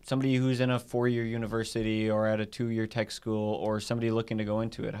to somebody who's in a 4-year university or at a 2-year tech school or somebody looking to go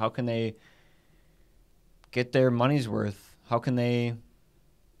into it? How can they get their money's worth? How can they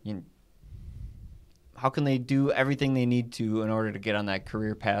do everything they need to in order to get on that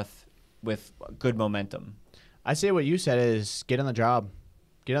career path with good momentum? I say what you said is get on the job.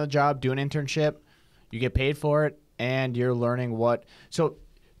 Get on the job, do an internship. You get paid for it, and you're learning what. So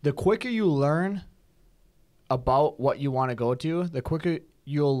the quicker you learn about what you want to go to, the quicker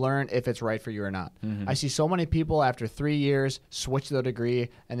you'll learn if it's right for you or not. I see so many people after 3 years switch their degree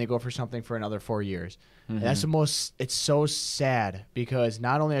and they go for something for another 4 years. And that's it's so sad because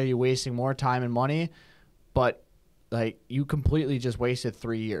not only are you wasting more time and money, but like you completely just wasted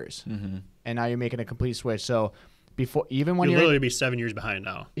 3 years and now you're making a complete switch. So before, even when You'll you're literally be 7 years behind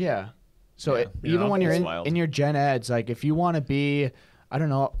now. yeah. So Yeah. even when you're It's in your gen eds, like if you want to be, I don't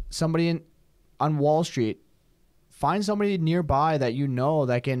know, somebody on Wall Street, find somebody nearby that you know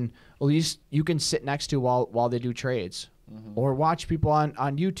that can at least you can sit next to while they do trades, or watch people on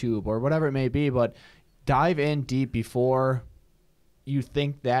YouTube or whatever it may be. But dive in deep before you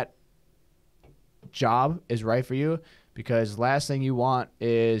think that job is right for you, because last thing you want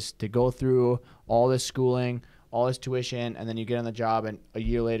is to go through all this schooling, all this tuition, and then you get on the job and a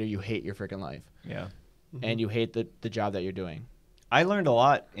year later you hate your freaking life. Yeah. And you hate the job that you're doing. I learned a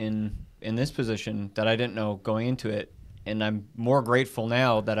lot in this position that I didn't know going into it, and I'm more grateful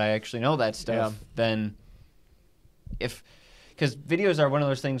now that I actually know that stuff than because videos are one of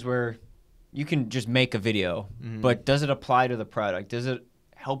those things where you can just make a video, but does it apply to the product? Does it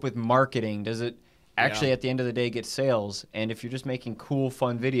help with marketing? Does it actually at the end of the day get sales? And if you're just making cool,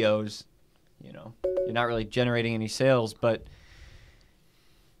 fun videos, you know, you're not really generating any sales, but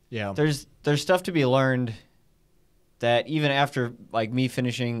there's stuff to be learned that even after like me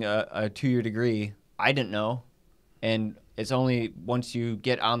finishing a 2-year degree, I didn't know. And it's only once you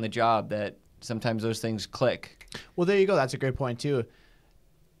get on the job that sometimes those things click. Well, there you go. That's a great point too.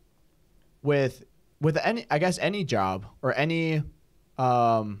 With any job or any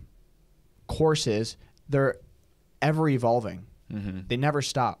courses, they're ever evolving. They never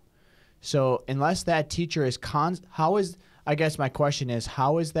stop. So unless that teacher is I guess my question is,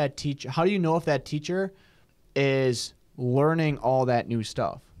 how do you know if that teacher is learning all that new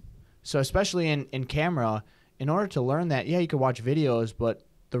stuff? So especially in camera, in order to learn that, you can watch videos, but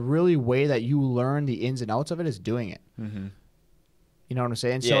the really way that you learn the ins and outs of it is doing it. You know what I'm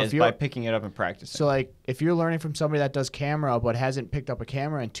saying? Yeah, so it's by picking it up and practicing. So like if you're learning from somebody that does camera but hasn't picked up a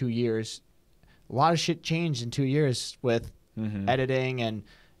camera in 2 years, a lot of shit changed in 2 years with editing and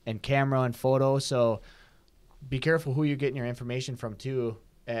camera and photo. So be careful who you're getting your information from too,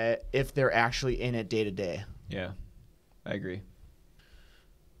 if they're actually in it day to day. Yeah, I agree.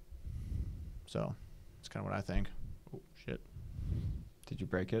 So that's kind of what I think. Oh, shit. Did you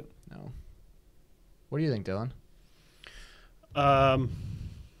break it? No. What do you think, Dylan? I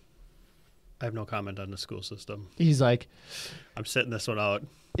have no comment on the school system. He's like, I'm sitting this one out.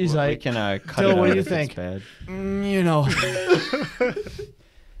 He's Well, we like, can cut Dylan, it what out do you if it's think? bad. You know.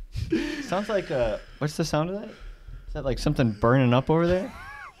 Sounds like what's the sound of that? Is that like something burning up over there?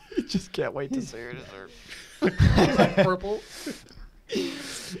 You just can't wait to see it. It's like purple.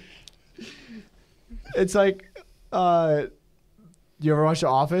 It's like, you ever watch The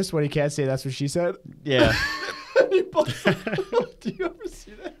Office when he can't say that's what she said? Yeah. He busts out. Do you ever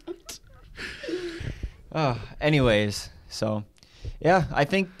see that? Anyways, so yeah, I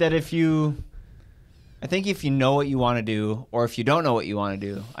think that if you know what you want to do, or if you don't know what you want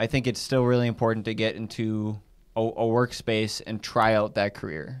to do, I think it's still really important to get into a workspace and try out that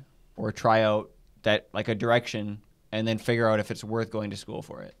career, or try out that like a direction, and then figure out if it's worth going to school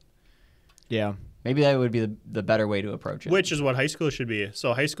for it. Yeah. Maybe that would be the better way to approach it. Which is what high school should be.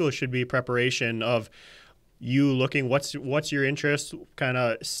 So high school should be preparation of you looking what's your interest, kind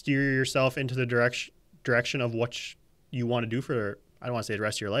of steer yourself into the direction of what you want to do for, I don't want to say the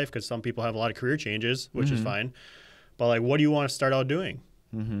rest of your life, because some people have a lot of career changes, which is fine. But like, what do you want to start out doing?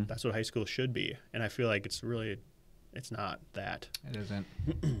 That's what high school should be. And I feel like it's not that. It isn't.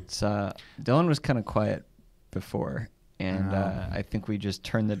 It's Dylan was kind of quiet before, and I think we just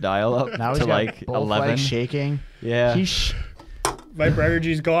turned the dial up Now to he's got like both 11. legs shaking. Yeah. My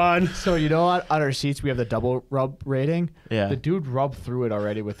energy's gone. So you know what? On our seats we have the double rub rating. Yeah. The dude rubbed through it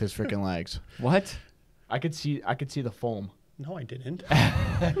already with his freaking legs. What? I could see the foam. No, I didn't.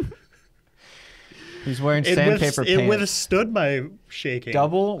 He's wearing sandpaper pants. It withstood my shaking.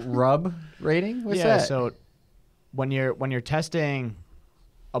 Double rub rating? What's that? So when you're testing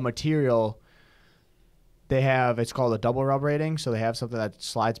a material, it's called a double rub rating. So they have something that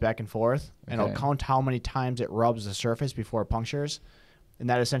slides back and forth, and it'll count how many times it rubs the surface before it punctures, and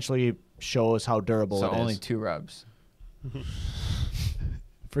that essentially shows how durable it is. So only 2 rubs.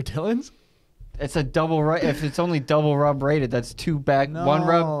 For Dylan's? It's a double rub. If it's only double rub rated, that's 2 back, 1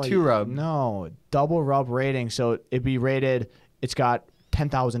 rub, 2 rub. No, double rub rating. So it'd be rated. It's got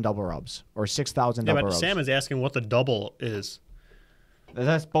 10,000 double rubs or 6,000 double rubs. But Sam is asking what the double is.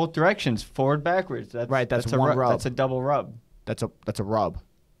 That's both directions, forward, backwards. That's, right. That's a one rub. That's a double rub. That's a rub.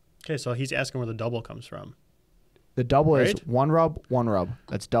 Okay, so he's asking where the double comes from. The double is Right? one rub, one rub.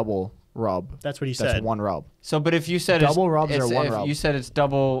 That's double rub. That's what he That's said. one rub. So, but if you said Double it's, rubs it's, are one if rub. you said it's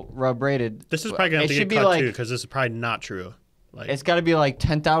double rub rated, This is probably gonna have it to should get be cut like too, because this is probably not true. Like, it's got to be like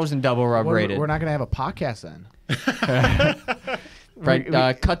 10,000 double rub rated. We're not going to have a podcast then.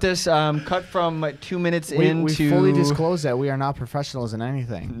 Right. Cut this. Cut from 2 minutes We into. fully disclose that we are not professionals in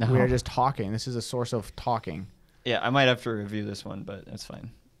anything. No. We are just talking. This is a source of talking. Yeah, I might have to review this one, but that's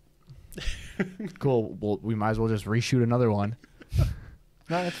fine. Cool. Well, we might as well just reshoot another one.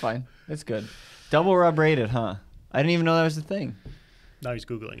 No, that's fine. It's good. Double rub rated, huh? I didn't even know that was a thing. now he's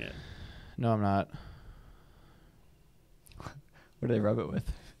Googling it. No, I'm not. What do they rub it with?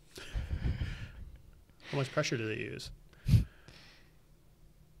 How much pressure do they use?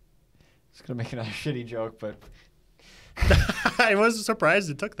 It's gonna make another shitty joke, but I was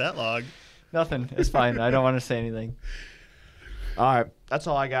surprised it took that long. nothing. It's fine. I don't want to say anything. All right. That's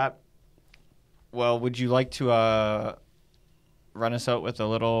all I got. Well, would you like to run us out with a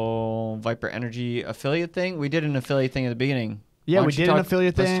little Viper Energy affiliate thing? We did an affiliate thing at the beginning. Yeah, Why we don't you did an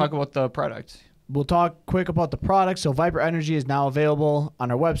affiliate Let's thing. talk about the product. We'll talk quick about the product. So Viper Energy is now available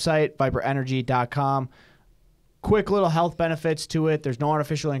on our website, viperenergy.com. Quick little health benefits to it. There's no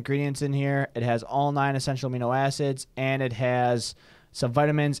artificial ingredients in here. It has all 9 essential amino acids, and it has some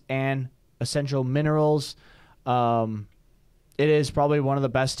vitamins and essential minerals. It is probably one of the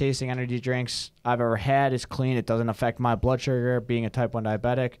best tasting energy drinks I've ever had. It's clean. It doesn't affect my blood sugar, being a type 1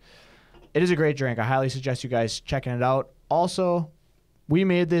 diabetic. It is a great drink. I highly suggest you guys checking it out. Also, we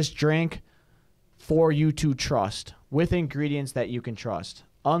made this drink for you to trust with ingredients that you can trust,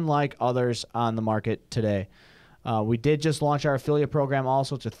 unlike others on the market today. We did just launch our affiliate program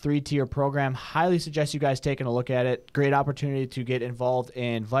also. It's a 3-tier program. Highly suggest you guys taking a look at it. Great opportunity to get involved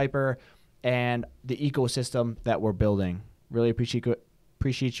in Viper and the ecosystem that we're building. Really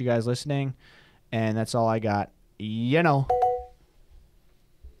appreciate you guys listening, and that's all I got. You know.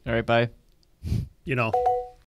 All right, bye. You know.